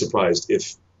really surprised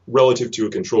if, relative to a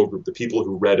control group, the people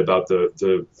who read about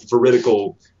the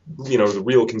veridical, the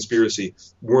real conspiracy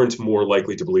weren't more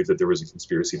likely to believe that there was a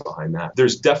conspiracy behind that.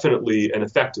 There's definitely an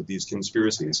effect of these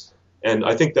conspiracies. And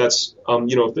I think that's,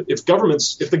 if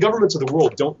the governments of the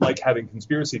world don't like having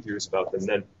conspiracy theories about them,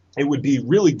 then it would be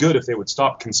really good if they would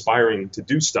stop conspiring to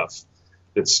do stuff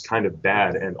that's kind of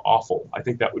bad and awful. I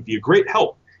think that would be a great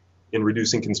help in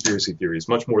reducing conspiracy theories,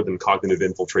 much more than cognitive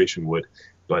infiltration would.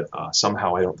 But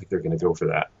somehow I don't think they're going to go for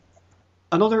that.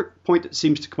 Another point that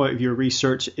seems to come out of your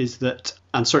research is that,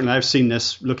 and certainly I've seen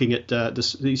this looking at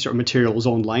these sort of materials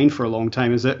online for a long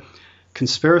time, is that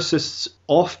conspiracists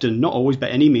often, not always by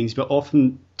any means, but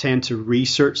often tend to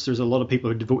research. There's a lot of people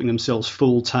who are devoting themselves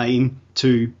full time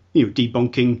to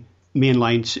debunking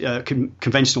mainline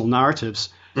conventional narratives.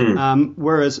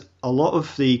 Whereas a lot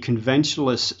of the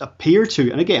conventionalists appear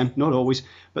to, and again, not always,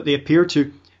 but they appear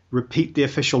to repeat the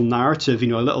official narrative, a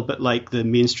little bit like the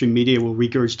mainstream media will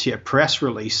regurgitate a press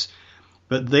release,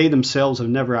 but they themselves have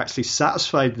never actually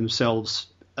satisfied themselves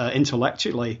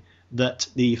intellectually that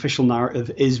the official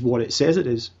narrative is what it says it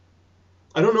is.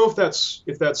 I don't know if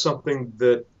that's something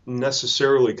that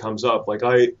necessarily comes up. Like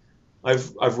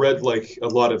I've read a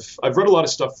lot of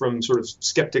stuff from sort of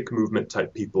skeptic movement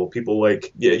type people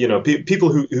like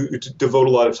people who devote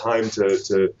a lot of time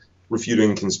to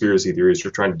refuting conspiracy theories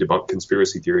or trying to debunk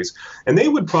conspiracy theories, and they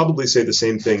would probably say the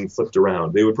same thing flipped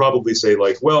around. They would probably say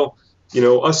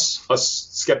us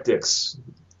skeptics,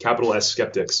 capital S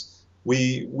skeptics,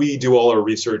 we do all our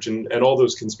research, and all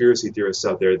those conspiracy theorists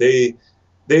out there, they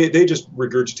just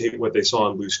regurgitate what they saw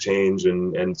on Loose Change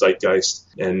and Zeitgeist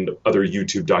and other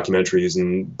YouTube documentaries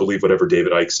and believe whatever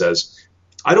David Icke says.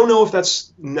 I don't know if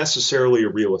that's necessarily a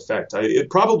real effect. It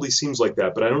probably seems like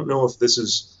that, but I don't know if this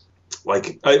is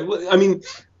I mean,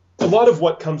 a lot of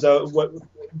what comes out, what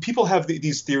people have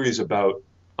these theories about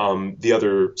the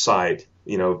other side.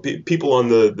 People on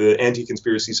the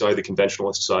anti-conspiracy side, the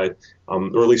conventionalist side,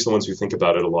 or at least the ones who think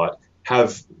about it a lot,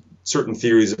 have certain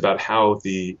theories about how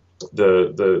the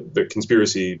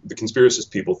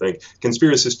conspiracist people think.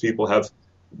 Conspiracist people have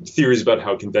theories about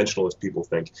how conventionalist people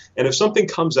think. And if something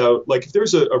comes out, like if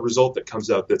there's a result that comes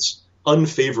out that's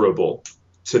unfavorable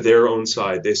to their own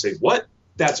side, they say, what?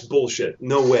 That's bullshit.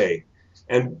 No way.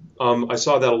 And I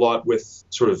saw that a lot with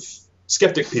sort of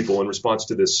skeptic people in response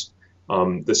to this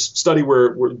study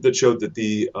that showed that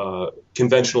the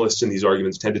conventionalists in these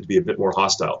arguments tended to be a bit more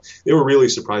hostile. They were really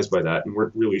surprised by that and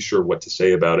weren't really sure what to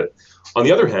say about it. On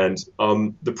the other hand,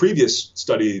 the previous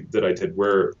study that I did,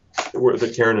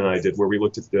 that Karen and I did, where we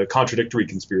looked at the contradictory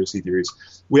conspiracy theories,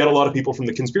 we had a lot of people from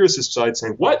the conspiracist side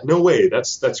saying, "What? No way.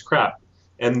 That's crap."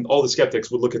 And all the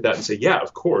skeptics would look at that and say, "Yeah,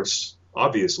 of course,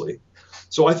 obviously."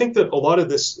 So I think that a lot of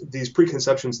these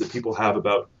preconceptions that people have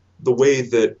about the way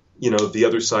that the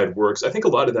other side works, I think a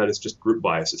lot of that is just group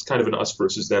bias. It's kind of an us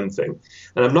versus them thing.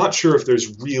 And I'm not sure if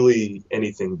there's really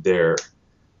anything there.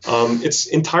 It's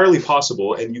entirely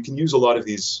possible, and you can use a lot of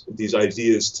these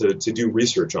ideas to do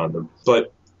research on them.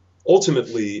 But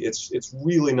ultimately, it's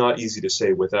really not easy to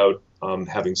say without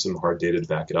having some hard data to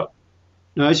back it up.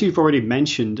 Now, as you've already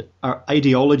mentioned, our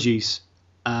ideologies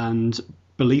and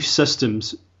belief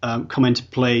systems come into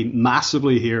play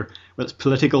massively here, whether it's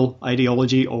political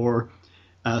ideology or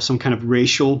some kind of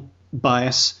racial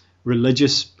bias,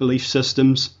 religious belief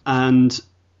systems. And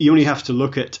you only have to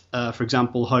look at, for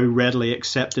example, how readily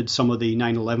accepted some of the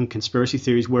 9/11 conspiracy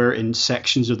theories were in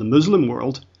sections of the Muslim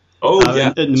world,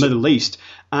 in the Middle East.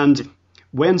 And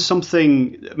when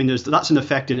something, that's an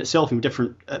effect in itself,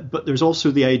 different, but there's also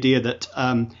the idea that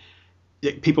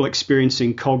people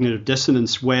experiencing cognitive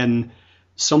dissonance when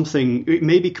something, it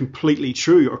may be completely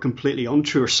true or completely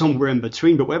untrue or somewhere in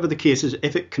between, but whatever the case is,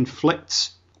 if it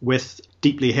conflicts with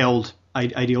deeply held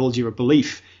ideology or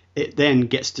belief, it then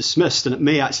gets dismissed, and it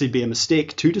may actually be a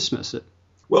mistake to dismiss it.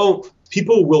 Well,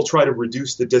 people will try to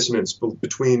reduce the dissonance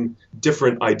between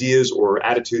different ideas or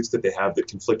attitudes that they have that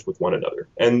conflict with one another.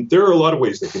 And there are a lot of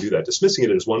ways they can do that. Dismissing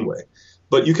it is one way.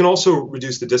 But you can also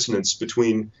reduce the dissonance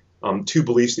between two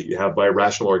beliefs that you have by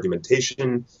rational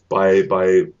argumentation,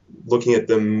 by looking at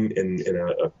them in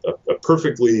a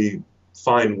perfectly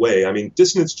fine way.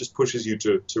 Dissonance just pushes you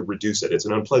to reduce it. It's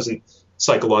an unpleasant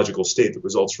psychological state that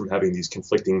results from having these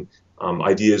conflicting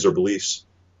ideas or beliefs.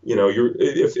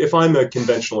 if I'm a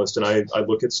conventionalist and I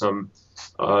look at some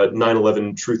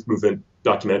 9/11 Truth Movement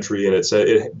documentary and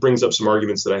it brings up some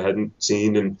arguments that I hadn't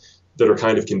seen and that are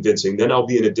kind of convincing, then I'll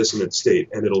be in a dissonant state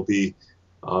and it'll be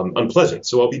unpleasant.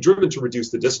 So I'll be driven to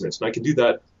reduce the dissonance, and I can do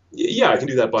that. Yeah, I can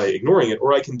do that by ignoring it,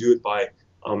 or I can do it by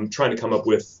trying to come up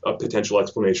with a potential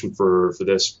explanation for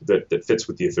this that fits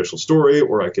with the official story,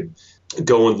 or I could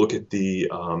go and look at the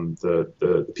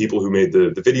people who made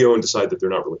the video and decide that they're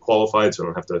not really qualified, so I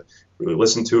don't have to really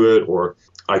listen to it, or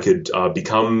I could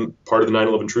become part of the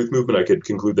 9/11 Truth Movement. I could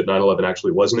conclude that 9/11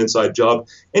 actually was an inside job.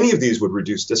 Any of these would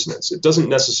reduce dissonance. It doesn't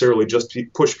necessarily just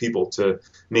push people to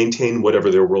maintain whatever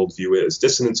their worldview is.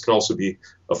 Dissonance can also be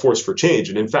a force for change,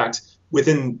 and in fact,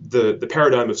 within the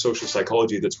paradigm of social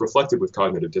psychology that's reflected with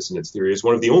cognitive dissonance theory is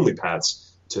one of the only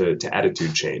paths to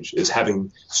attitude change, is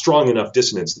having strong enough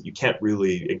dissonance that you can't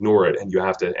really ignore it and you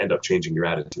have to end up changing your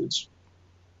attitudes.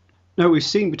 Now, we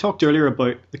talked earlier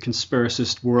about the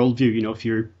conspiracist worldview.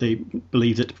 If they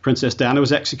believe that Princess Diana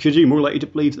was executed, you're more likely to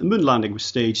believe that the moon landing was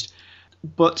staged.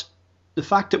 But the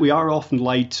fact that we are often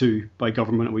lied to by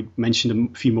government, and we mentioned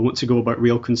a few moments ago about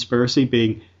real conspiracy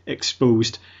being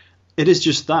exposed, it is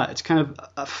just that. It's kind of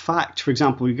a fact. For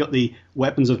example, we've got the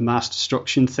weapons of mass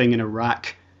destruction thing in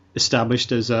Iraq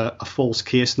established as a false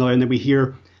case now, and then we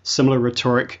hear similar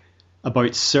rhetoric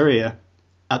about Syria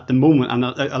at the moment, and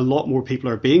a lot more people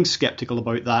are being skeptical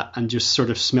about that and just sort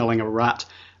of smelling a rat.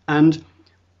 And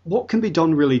what can be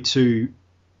done really to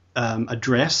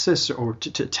address this, or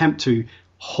to attempt to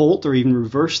halt or even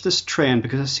reverse this trend?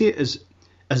 Because I see it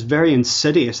as very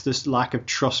insidious, this lack of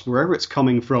trust, wherever it's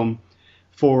coming from,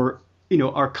 for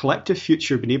our collective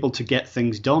future being able to get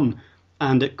things done.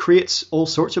 And it creates all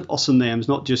sorts of us and thems,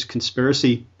 not just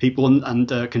conspiracy people and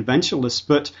conventionalists,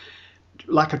 but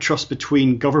lack of trust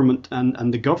between government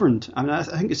and the governed. I mean, I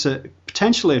think it's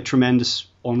potentially a tremendous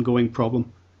ongoing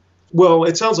problem. Well,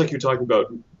 it sounds like you're talking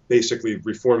about basically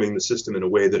reforming the system in a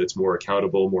way that it's more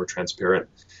accountable, more transparent.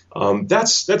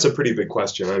 That's a pretty big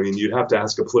question. I mean, you'd have to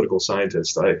ask a political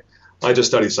scientist. I just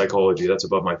study psychology. That's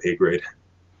above my pay grade.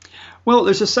 Well,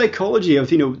 there's a psychology of,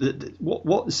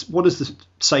 what is the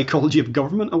psychology of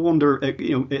government? I wonder,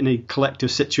 in a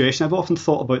collective situation. I've often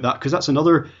thought about that, because that's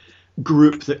another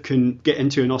group that can get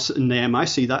into an us and them. I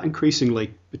see that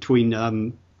increasingly between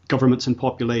governments and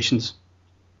populations.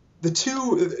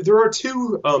 There are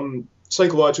two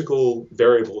psychological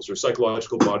variables or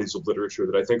psychological bodies of literature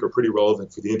that I think are pretty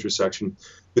relevant for the intersection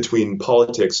between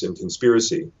politics and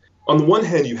conspiracy. On the one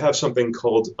hand, you have something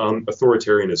called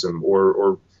authoritarianism,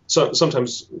 or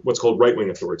sometimes what's called right-wing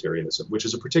authoritarianism, which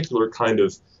is a particular kind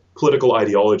of political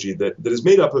ideology that is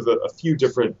made up of a few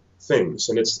different things.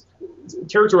 And it's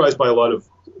characterized by a lot of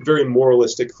very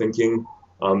moralistic thinking,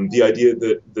 the idea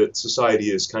that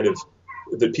society is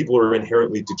that people are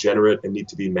inherently degenerate and need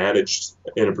to be managed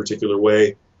in a particular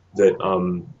way, that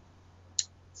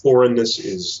foreignness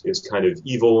is kind of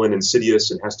evil and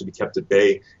insidious and has to be kept at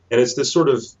bay. And it's this sort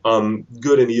of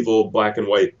good and evil, black and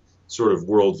white sort of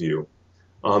worldview.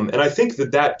 And I think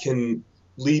that can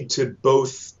lead to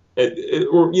both,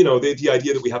 the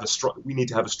idea that we need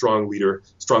to have a strong leader.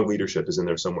 Strong leadership is in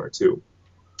there somewhere too.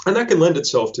 And that can lend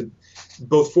itself to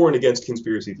both for and against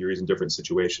conspiracy theories in different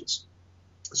situations.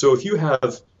 So if you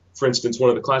have, for instance, one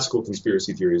of the classical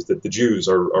conspiracy theories that the Jews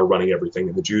are running everything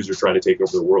and the Jews are trying to take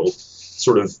over the world,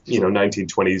 sort of,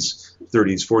 1920s,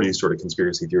 30s, 40s sort of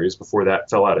conspiracy theories before that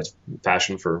fell out of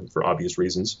fashion for obvious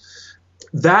reasons.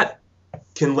 That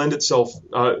can lend itself,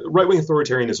 right-wing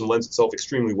authoritarianism lends itself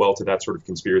extremely well to that sort of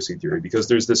conspiracy theory, because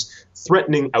there's this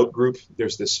threatening outgroup,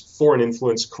 there's this foreign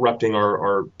influence corrupting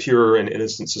our pure and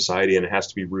innocent society, and it has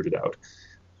to be rooted out.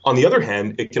 On the other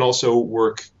hand, it can also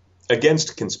work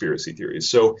against conspiracy theories.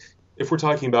 So if we're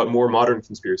talking about more modern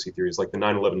conspiracy theories like the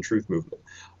 9/11 Truth Movement,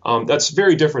 that's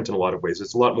very different in a lot of ways.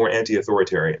 It's a lot more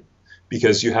anti-authoritarian,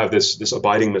 because you have this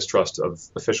abiding mistrust of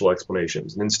official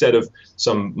explanations. And instead of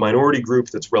some minority group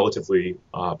that's relatively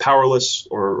powerless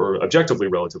or objectively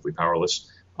relatively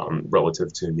powerless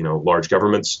relative to large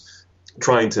governments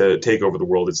trying to take over the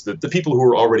world, it's the people who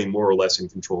are already more or less in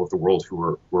control of the world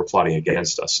who are plotting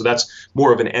against us. So that's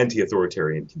more of an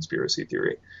anti-authoritarian conspiracy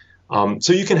theory.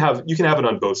 So you can have it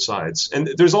on both sides.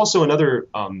 And there's also another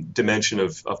dimension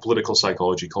of political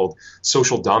psychology called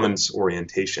social dominance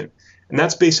orientation. And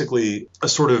that's basically a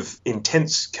sort of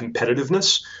intense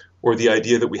competitiveness, or the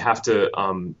idea that we have to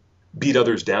beat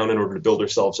others down in order to build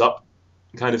ourselves up,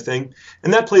 kind of thing.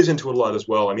 And that plays into it a lot as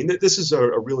well. I mean, this is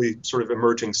a really sort of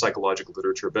emerging psychological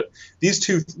literature, but these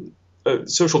two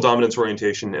social dominance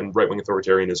orientation and right-wing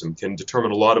authoritarianism can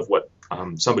determine a lot of what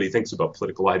somebody thinks about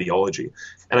political ideology.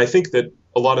 And I think that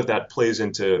a lot of that plays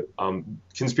into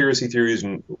conspiracy theories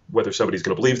and whether somebody's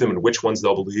going to believe them and which ones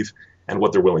they'll believe and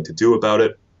what they're willing to do about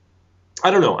it. I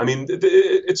don't know. I mean,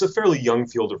 it's a fairly young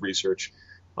field of research.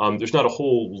 There's not a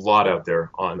whole lot out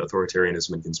there on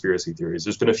authoritarianism and conspiracy theories.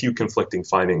 There's been a few conflicting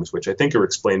findings, which I think are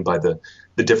explained by the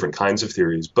different kinds of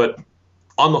theories. But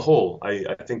on the whole,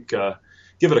 I think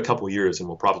give it a couple of years and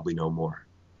we'll probably know more.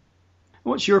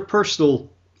 What's your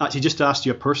personal, actually just to ask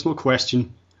you a personal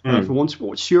question for once,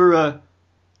 what's your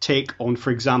take on, for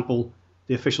example,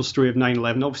 the official story of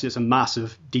 9/11? Obviously it's a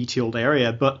massive, detailed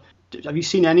area, but have you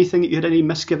seen anything that you had any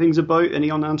misgivings about,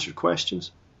 any unanswered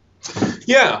questions?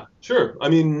 Yeah, sure. I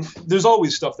mean, there's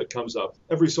always stuff that comes up.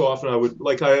 Every so often I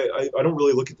don't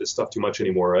really look at this stuff too much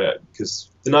anymore because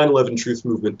the 9/11 truth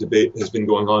movement debate has been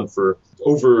going on for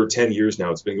over 10 years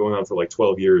now. It's been going on for like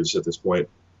 12 years at this point.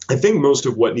 I think most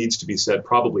of what needs to be said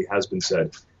probably has been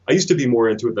said. I used to be more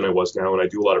into it than I was now, and I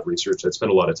do a lot of research. I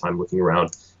spend a lot of time looking around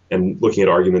and looking at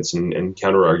arguments and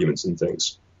counter arguments and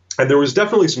things. And there was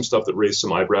definitely some stuff that raised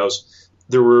some eyebrows.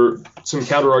 There were some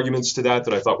counter arguments to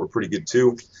that I thought were pretty good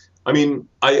too. I mean,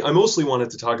 I mostly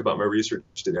wanted to talk about my research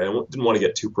today. I didn't want to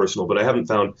get too personal, but I haven't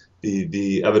found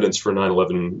the evidence for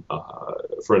 9/11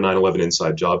 for a 9/11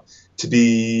 inside job to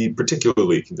be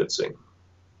particularly convincing.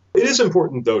 It is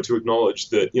important, though, to acknowledge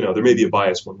that there may be a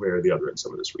bias one way or the other in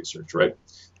some of this research, right?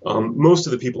 Most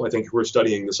of the people I think who are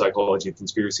studying the psychology of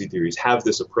conspiracy theories have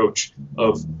this approach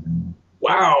of,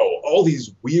 wow, all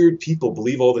these weird people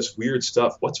believe all this weird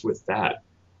stuff. What's with that?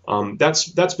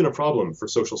 That's been a problem for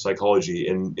social psychology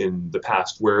in the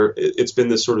past, where it's been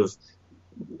this sort of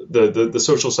the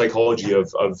social psychology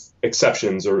of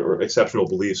exceptions or exceptional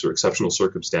beliefs or exceptional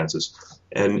circumstances,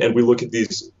 and we look at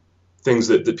these things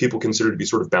that people consider to be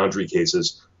sort of boundary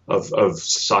cases of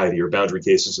society or boundary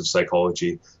cases of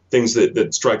psychology, things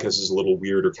that strike us as a little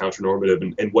weird or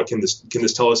counternormative, and what can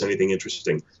this tell us anything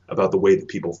interesting about the way that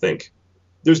people think?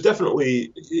 There's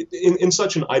definitely, in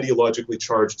such an ideologically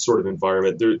charged sort of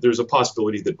environment, there's a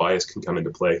possibility that bias can come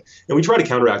into play. And we try to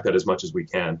counteract that as much as we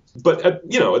can. But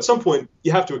at some point,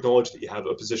 you have to acknowledge that you have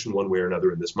a position one way or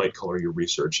another, and this might color your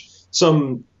research.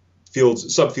 Some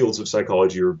subfields of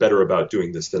psychology are better about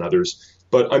doing this than others.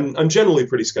 But I'm generally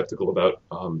pretty skeptical about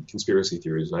conspiracy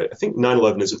theories. And I think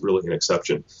 9/11 isn't really an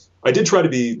exception. I did try to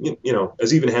be,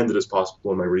 as even-handed as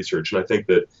possible in my research. And I think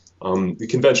that the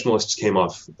conventionalists came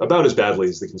off about as badly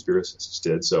as the conspiracists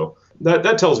did. So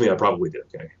that tells me I probably did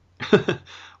okay.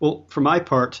 Well, for my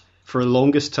part, for the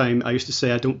longest time, I used to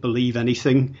say I don't believe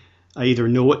anything. I either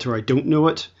know it or I don't know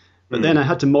it. But then I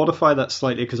had to modify that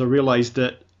slightly because I realized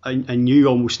that I knew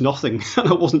almost nothing, and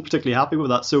I wasn't particularly happy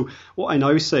with that. So what I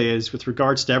now say is, with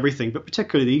regards to everything, but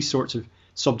particularly these sorts of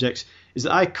subjects, is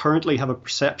that I currently have a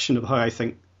perception of how I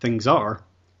think things are.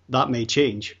 That may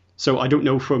change. So I don't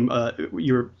know from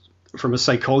a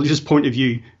psychologist's point of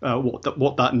view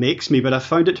what that makes me, but I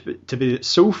found it to be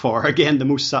so far, again, the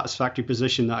most satisfactory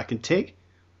position that I can take.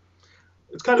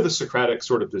 It's kind of a Socratic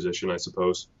sort of position, I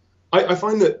suppose. I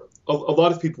find that a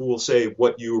lot of people will say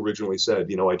what you originally said,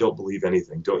 I don't believe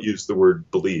anything. Don't use the word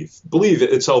believe. Believe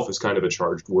itself is kind of a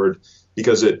charged word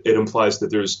because it implies that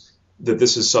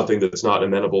this is something that's not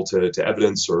amenable to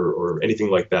evidence or anything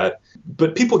like that.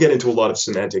 But people get into a lot of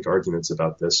semantic arguments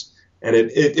about this, and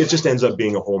it just ends up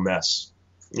being a whole mess.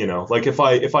 Like if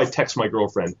I text my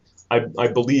girlfriend, I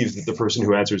believe that the person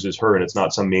who answers is her and it's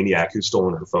not some maniac who's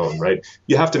stolen her phone, right?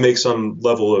 You have to make some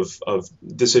level of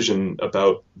decision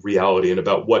about reality and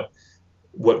about what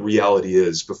reality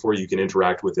is before you can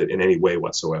interact with it in any way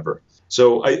whatsoever.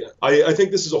 So I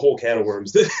think this is a whole can of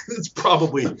worms that's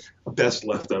probably best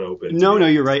left unopened. No,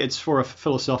 you're right. It's for a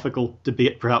philosophical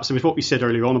debate, perhaps. It was what we said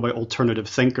earlier on about alternative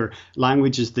thinker.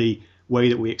 Language is the way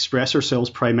that we express ourselves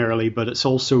primarily, but it's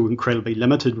also incredibly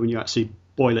limited when you actually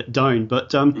boil it down.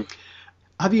 But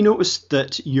have you noticed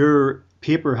that your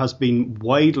paper has been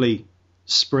widely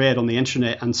spread on the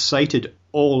internet and cited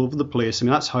all over the place? I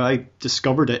mean, that's how I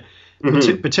discovered it,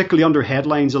 particularly under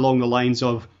headlines along the lines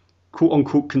of quote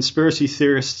unquote conspiracy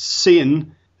theorists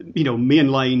saying,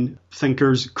 mainline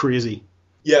thinkers crazy.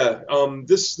 Yeah,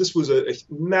 this was a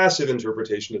massive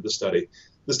interpretation of the study.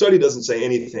 The study doesn't say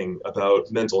anything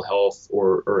about mental health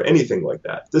or anything like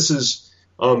that. This is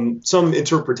some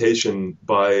interpretation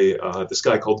by this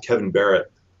guy called Kevin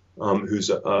Barrett, who's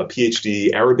a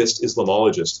PhD Arabist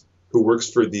Islamologist who works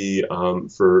for the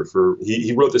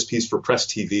he wrote this piece for Press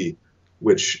TV,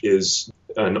 which is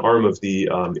an arm of the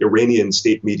Iranian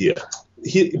state media.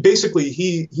 He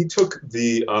took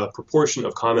the proportion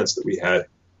of comments that we had.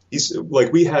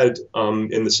 We had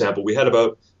in the sample, we had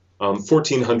about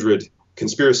 1,400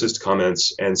 conspiracist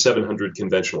comments and 700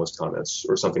 conventionalist comments,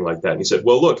 or something like that. And he said,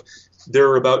 well, look, there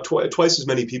are about twice as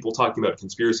many people talking about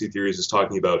conspiracy theories as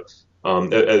talking about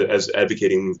as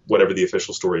advocating whatever the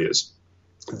official story is.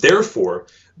 Therefore,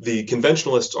 the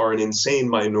conventionalists are an insane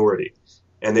minority,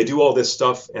 and they do all this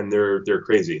stuff, and they're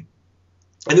crazy.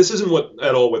 And this isn't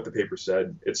at all what the paper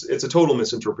said. It's a total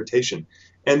misinterpretation,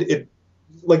 and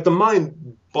the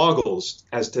mind boggles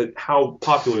as to how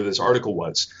popular this article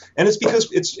was. And it's because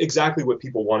it's exactly what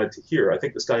people wanted to hear. I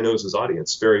think this guy knows his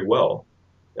audience very well.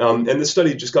 And this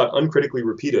study just got uncritically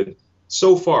repeated.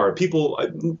 So far, people,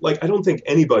 I don't think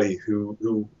anybody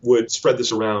who would spread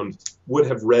this around would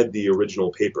have read the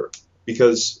original paper.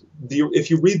 Because if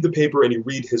you read the paper and you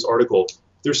read his article,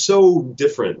 they're so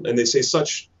different, and they say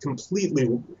such completely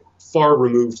far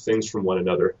removed things from one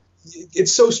another.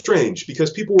 It's so strange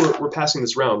because people were passing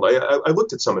this around. I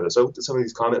looked at some of this. I looked at some of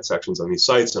these comment sections on these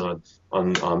sites and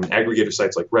on aggregator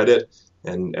sites like Reddit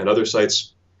and other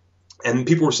sites. And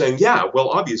people were saying, yeah, well,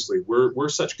 obviously, we're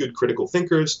such good critical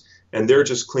thinkers, and they're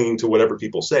just clinging to whatever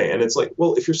people say. And it's like,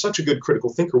 well, if you're such a good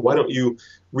critical thinker, why don't you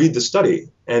read the study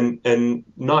and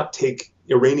not take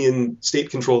Iranian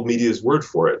state-controlled media's word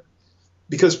for it?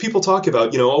 Because people talk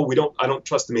about, I don't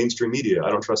trust the mainstream media.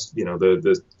 I don't trust,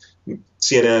 the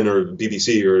CNN or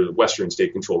BBC or Western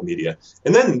state-controlled media.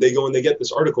 And then they go and they get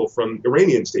this article from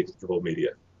Iranian state-controlled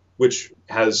media, which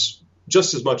has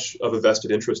just as much of a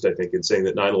vested interest, I think, in saying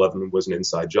that 9/11 was an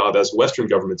inside job as Western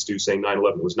governments do saying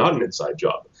 9/11 was not an inside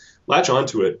job. Latch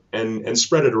onto it and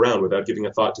spread it around without giving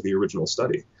a thought to the original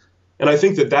study. And I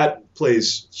think that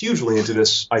plays hugely into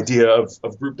this idea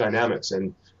of group dynamics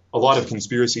and a lot of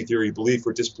conspiracy theory belief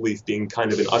or disbelief being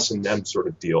kind of an us and them sort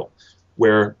of deal,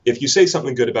 where if you say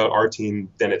something good about our team,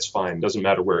 then it's fine. Doesn't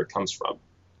matter where it comes from.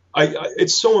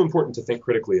 It's so important to think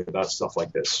critically about stuff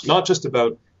like this, not just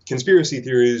about conspiracy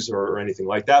theories or anything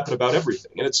like that, but about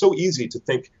everything. And it's so easy to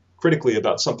think critically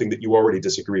about something that you already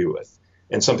disagree with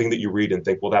and something that you read and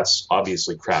think, well, that's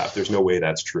obviously crap. There's no way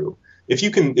that's true. If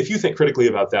you think critically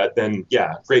about that, then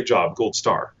yeah, great job, gold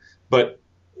star. But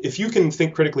if you can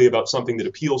think critically about something that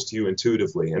appeals to you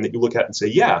intuitively and that you look at and say,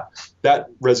 yeah, that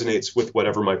resonates with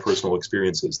whatever my personal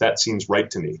experience is, that seems right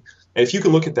to me. And if you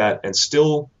can look at that and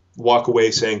still walk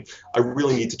away saying, I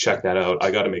really need to check that out,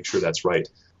 I got to make sure that's right,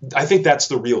 I think that's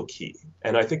the real key.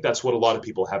 And I think that's what a lot of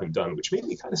people haven't done, which made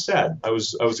me kind of sad. I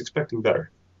was expecting better.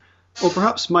 Well,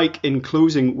 perhaps, Mike, in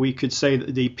closing, we could say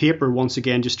that the paper, once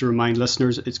again, just to remind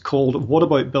listeners, it's called What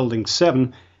About Building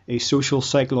 7? A social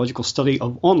psychological study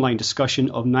of online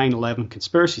discussion of 9/11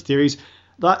 conspiracy theories.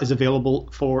 That is available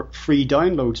for free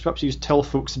downloads. Perhaps you just tell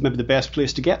folks maybe the best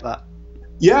place to get that.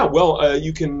 Yeah, well,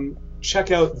 you can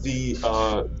check out the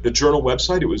journal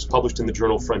website. It was published in the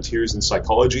journal Frontiers in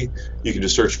Psychology. You can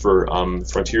just search for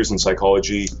Frontiers in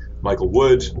Psychology Michael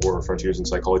Wood, or Frontiers in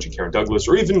Psychology Karen Douglas,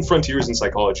 or even Frontiers in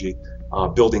Psychology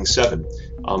Building 7.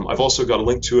 I've also got a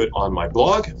link to it on my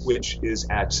blog, which is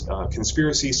at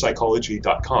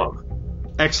conspiracypsychology.com.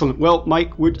 Excellent. Well,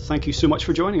 Mike Wood, thank you so much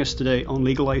for joining us today on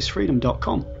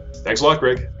legalizefreedom.com. Thanks a lot,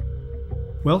 Greg.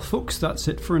 Well, folks, that's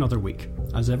it for another week.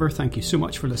 As ever, thank you so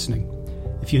much for listening.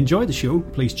 If you enjoyed the show,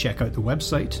 please check out the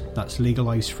website. That's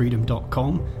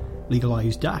legalizefreedom.com,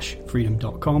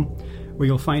 legalize-freedom.com, where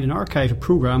you'll find an archive of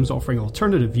programmes offering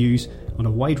alternative views on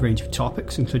a wide range of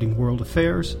topics, including world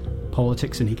affairs,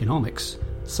 politics and economics,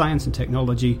 science and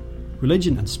technology,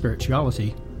 religion and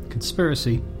spirituality,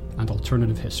 conspiracy, and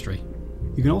alternative history.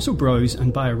 You can also browse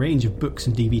and buy a range of books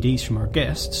and DVDs from our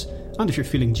guests, and if you're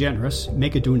feeling generous,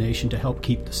 make a donation to help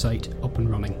keep the site up and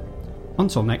running.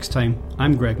 Until next time,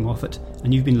 I'm Greg Moffat,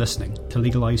 and you've been listening to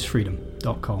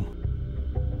legalizefreedom.com.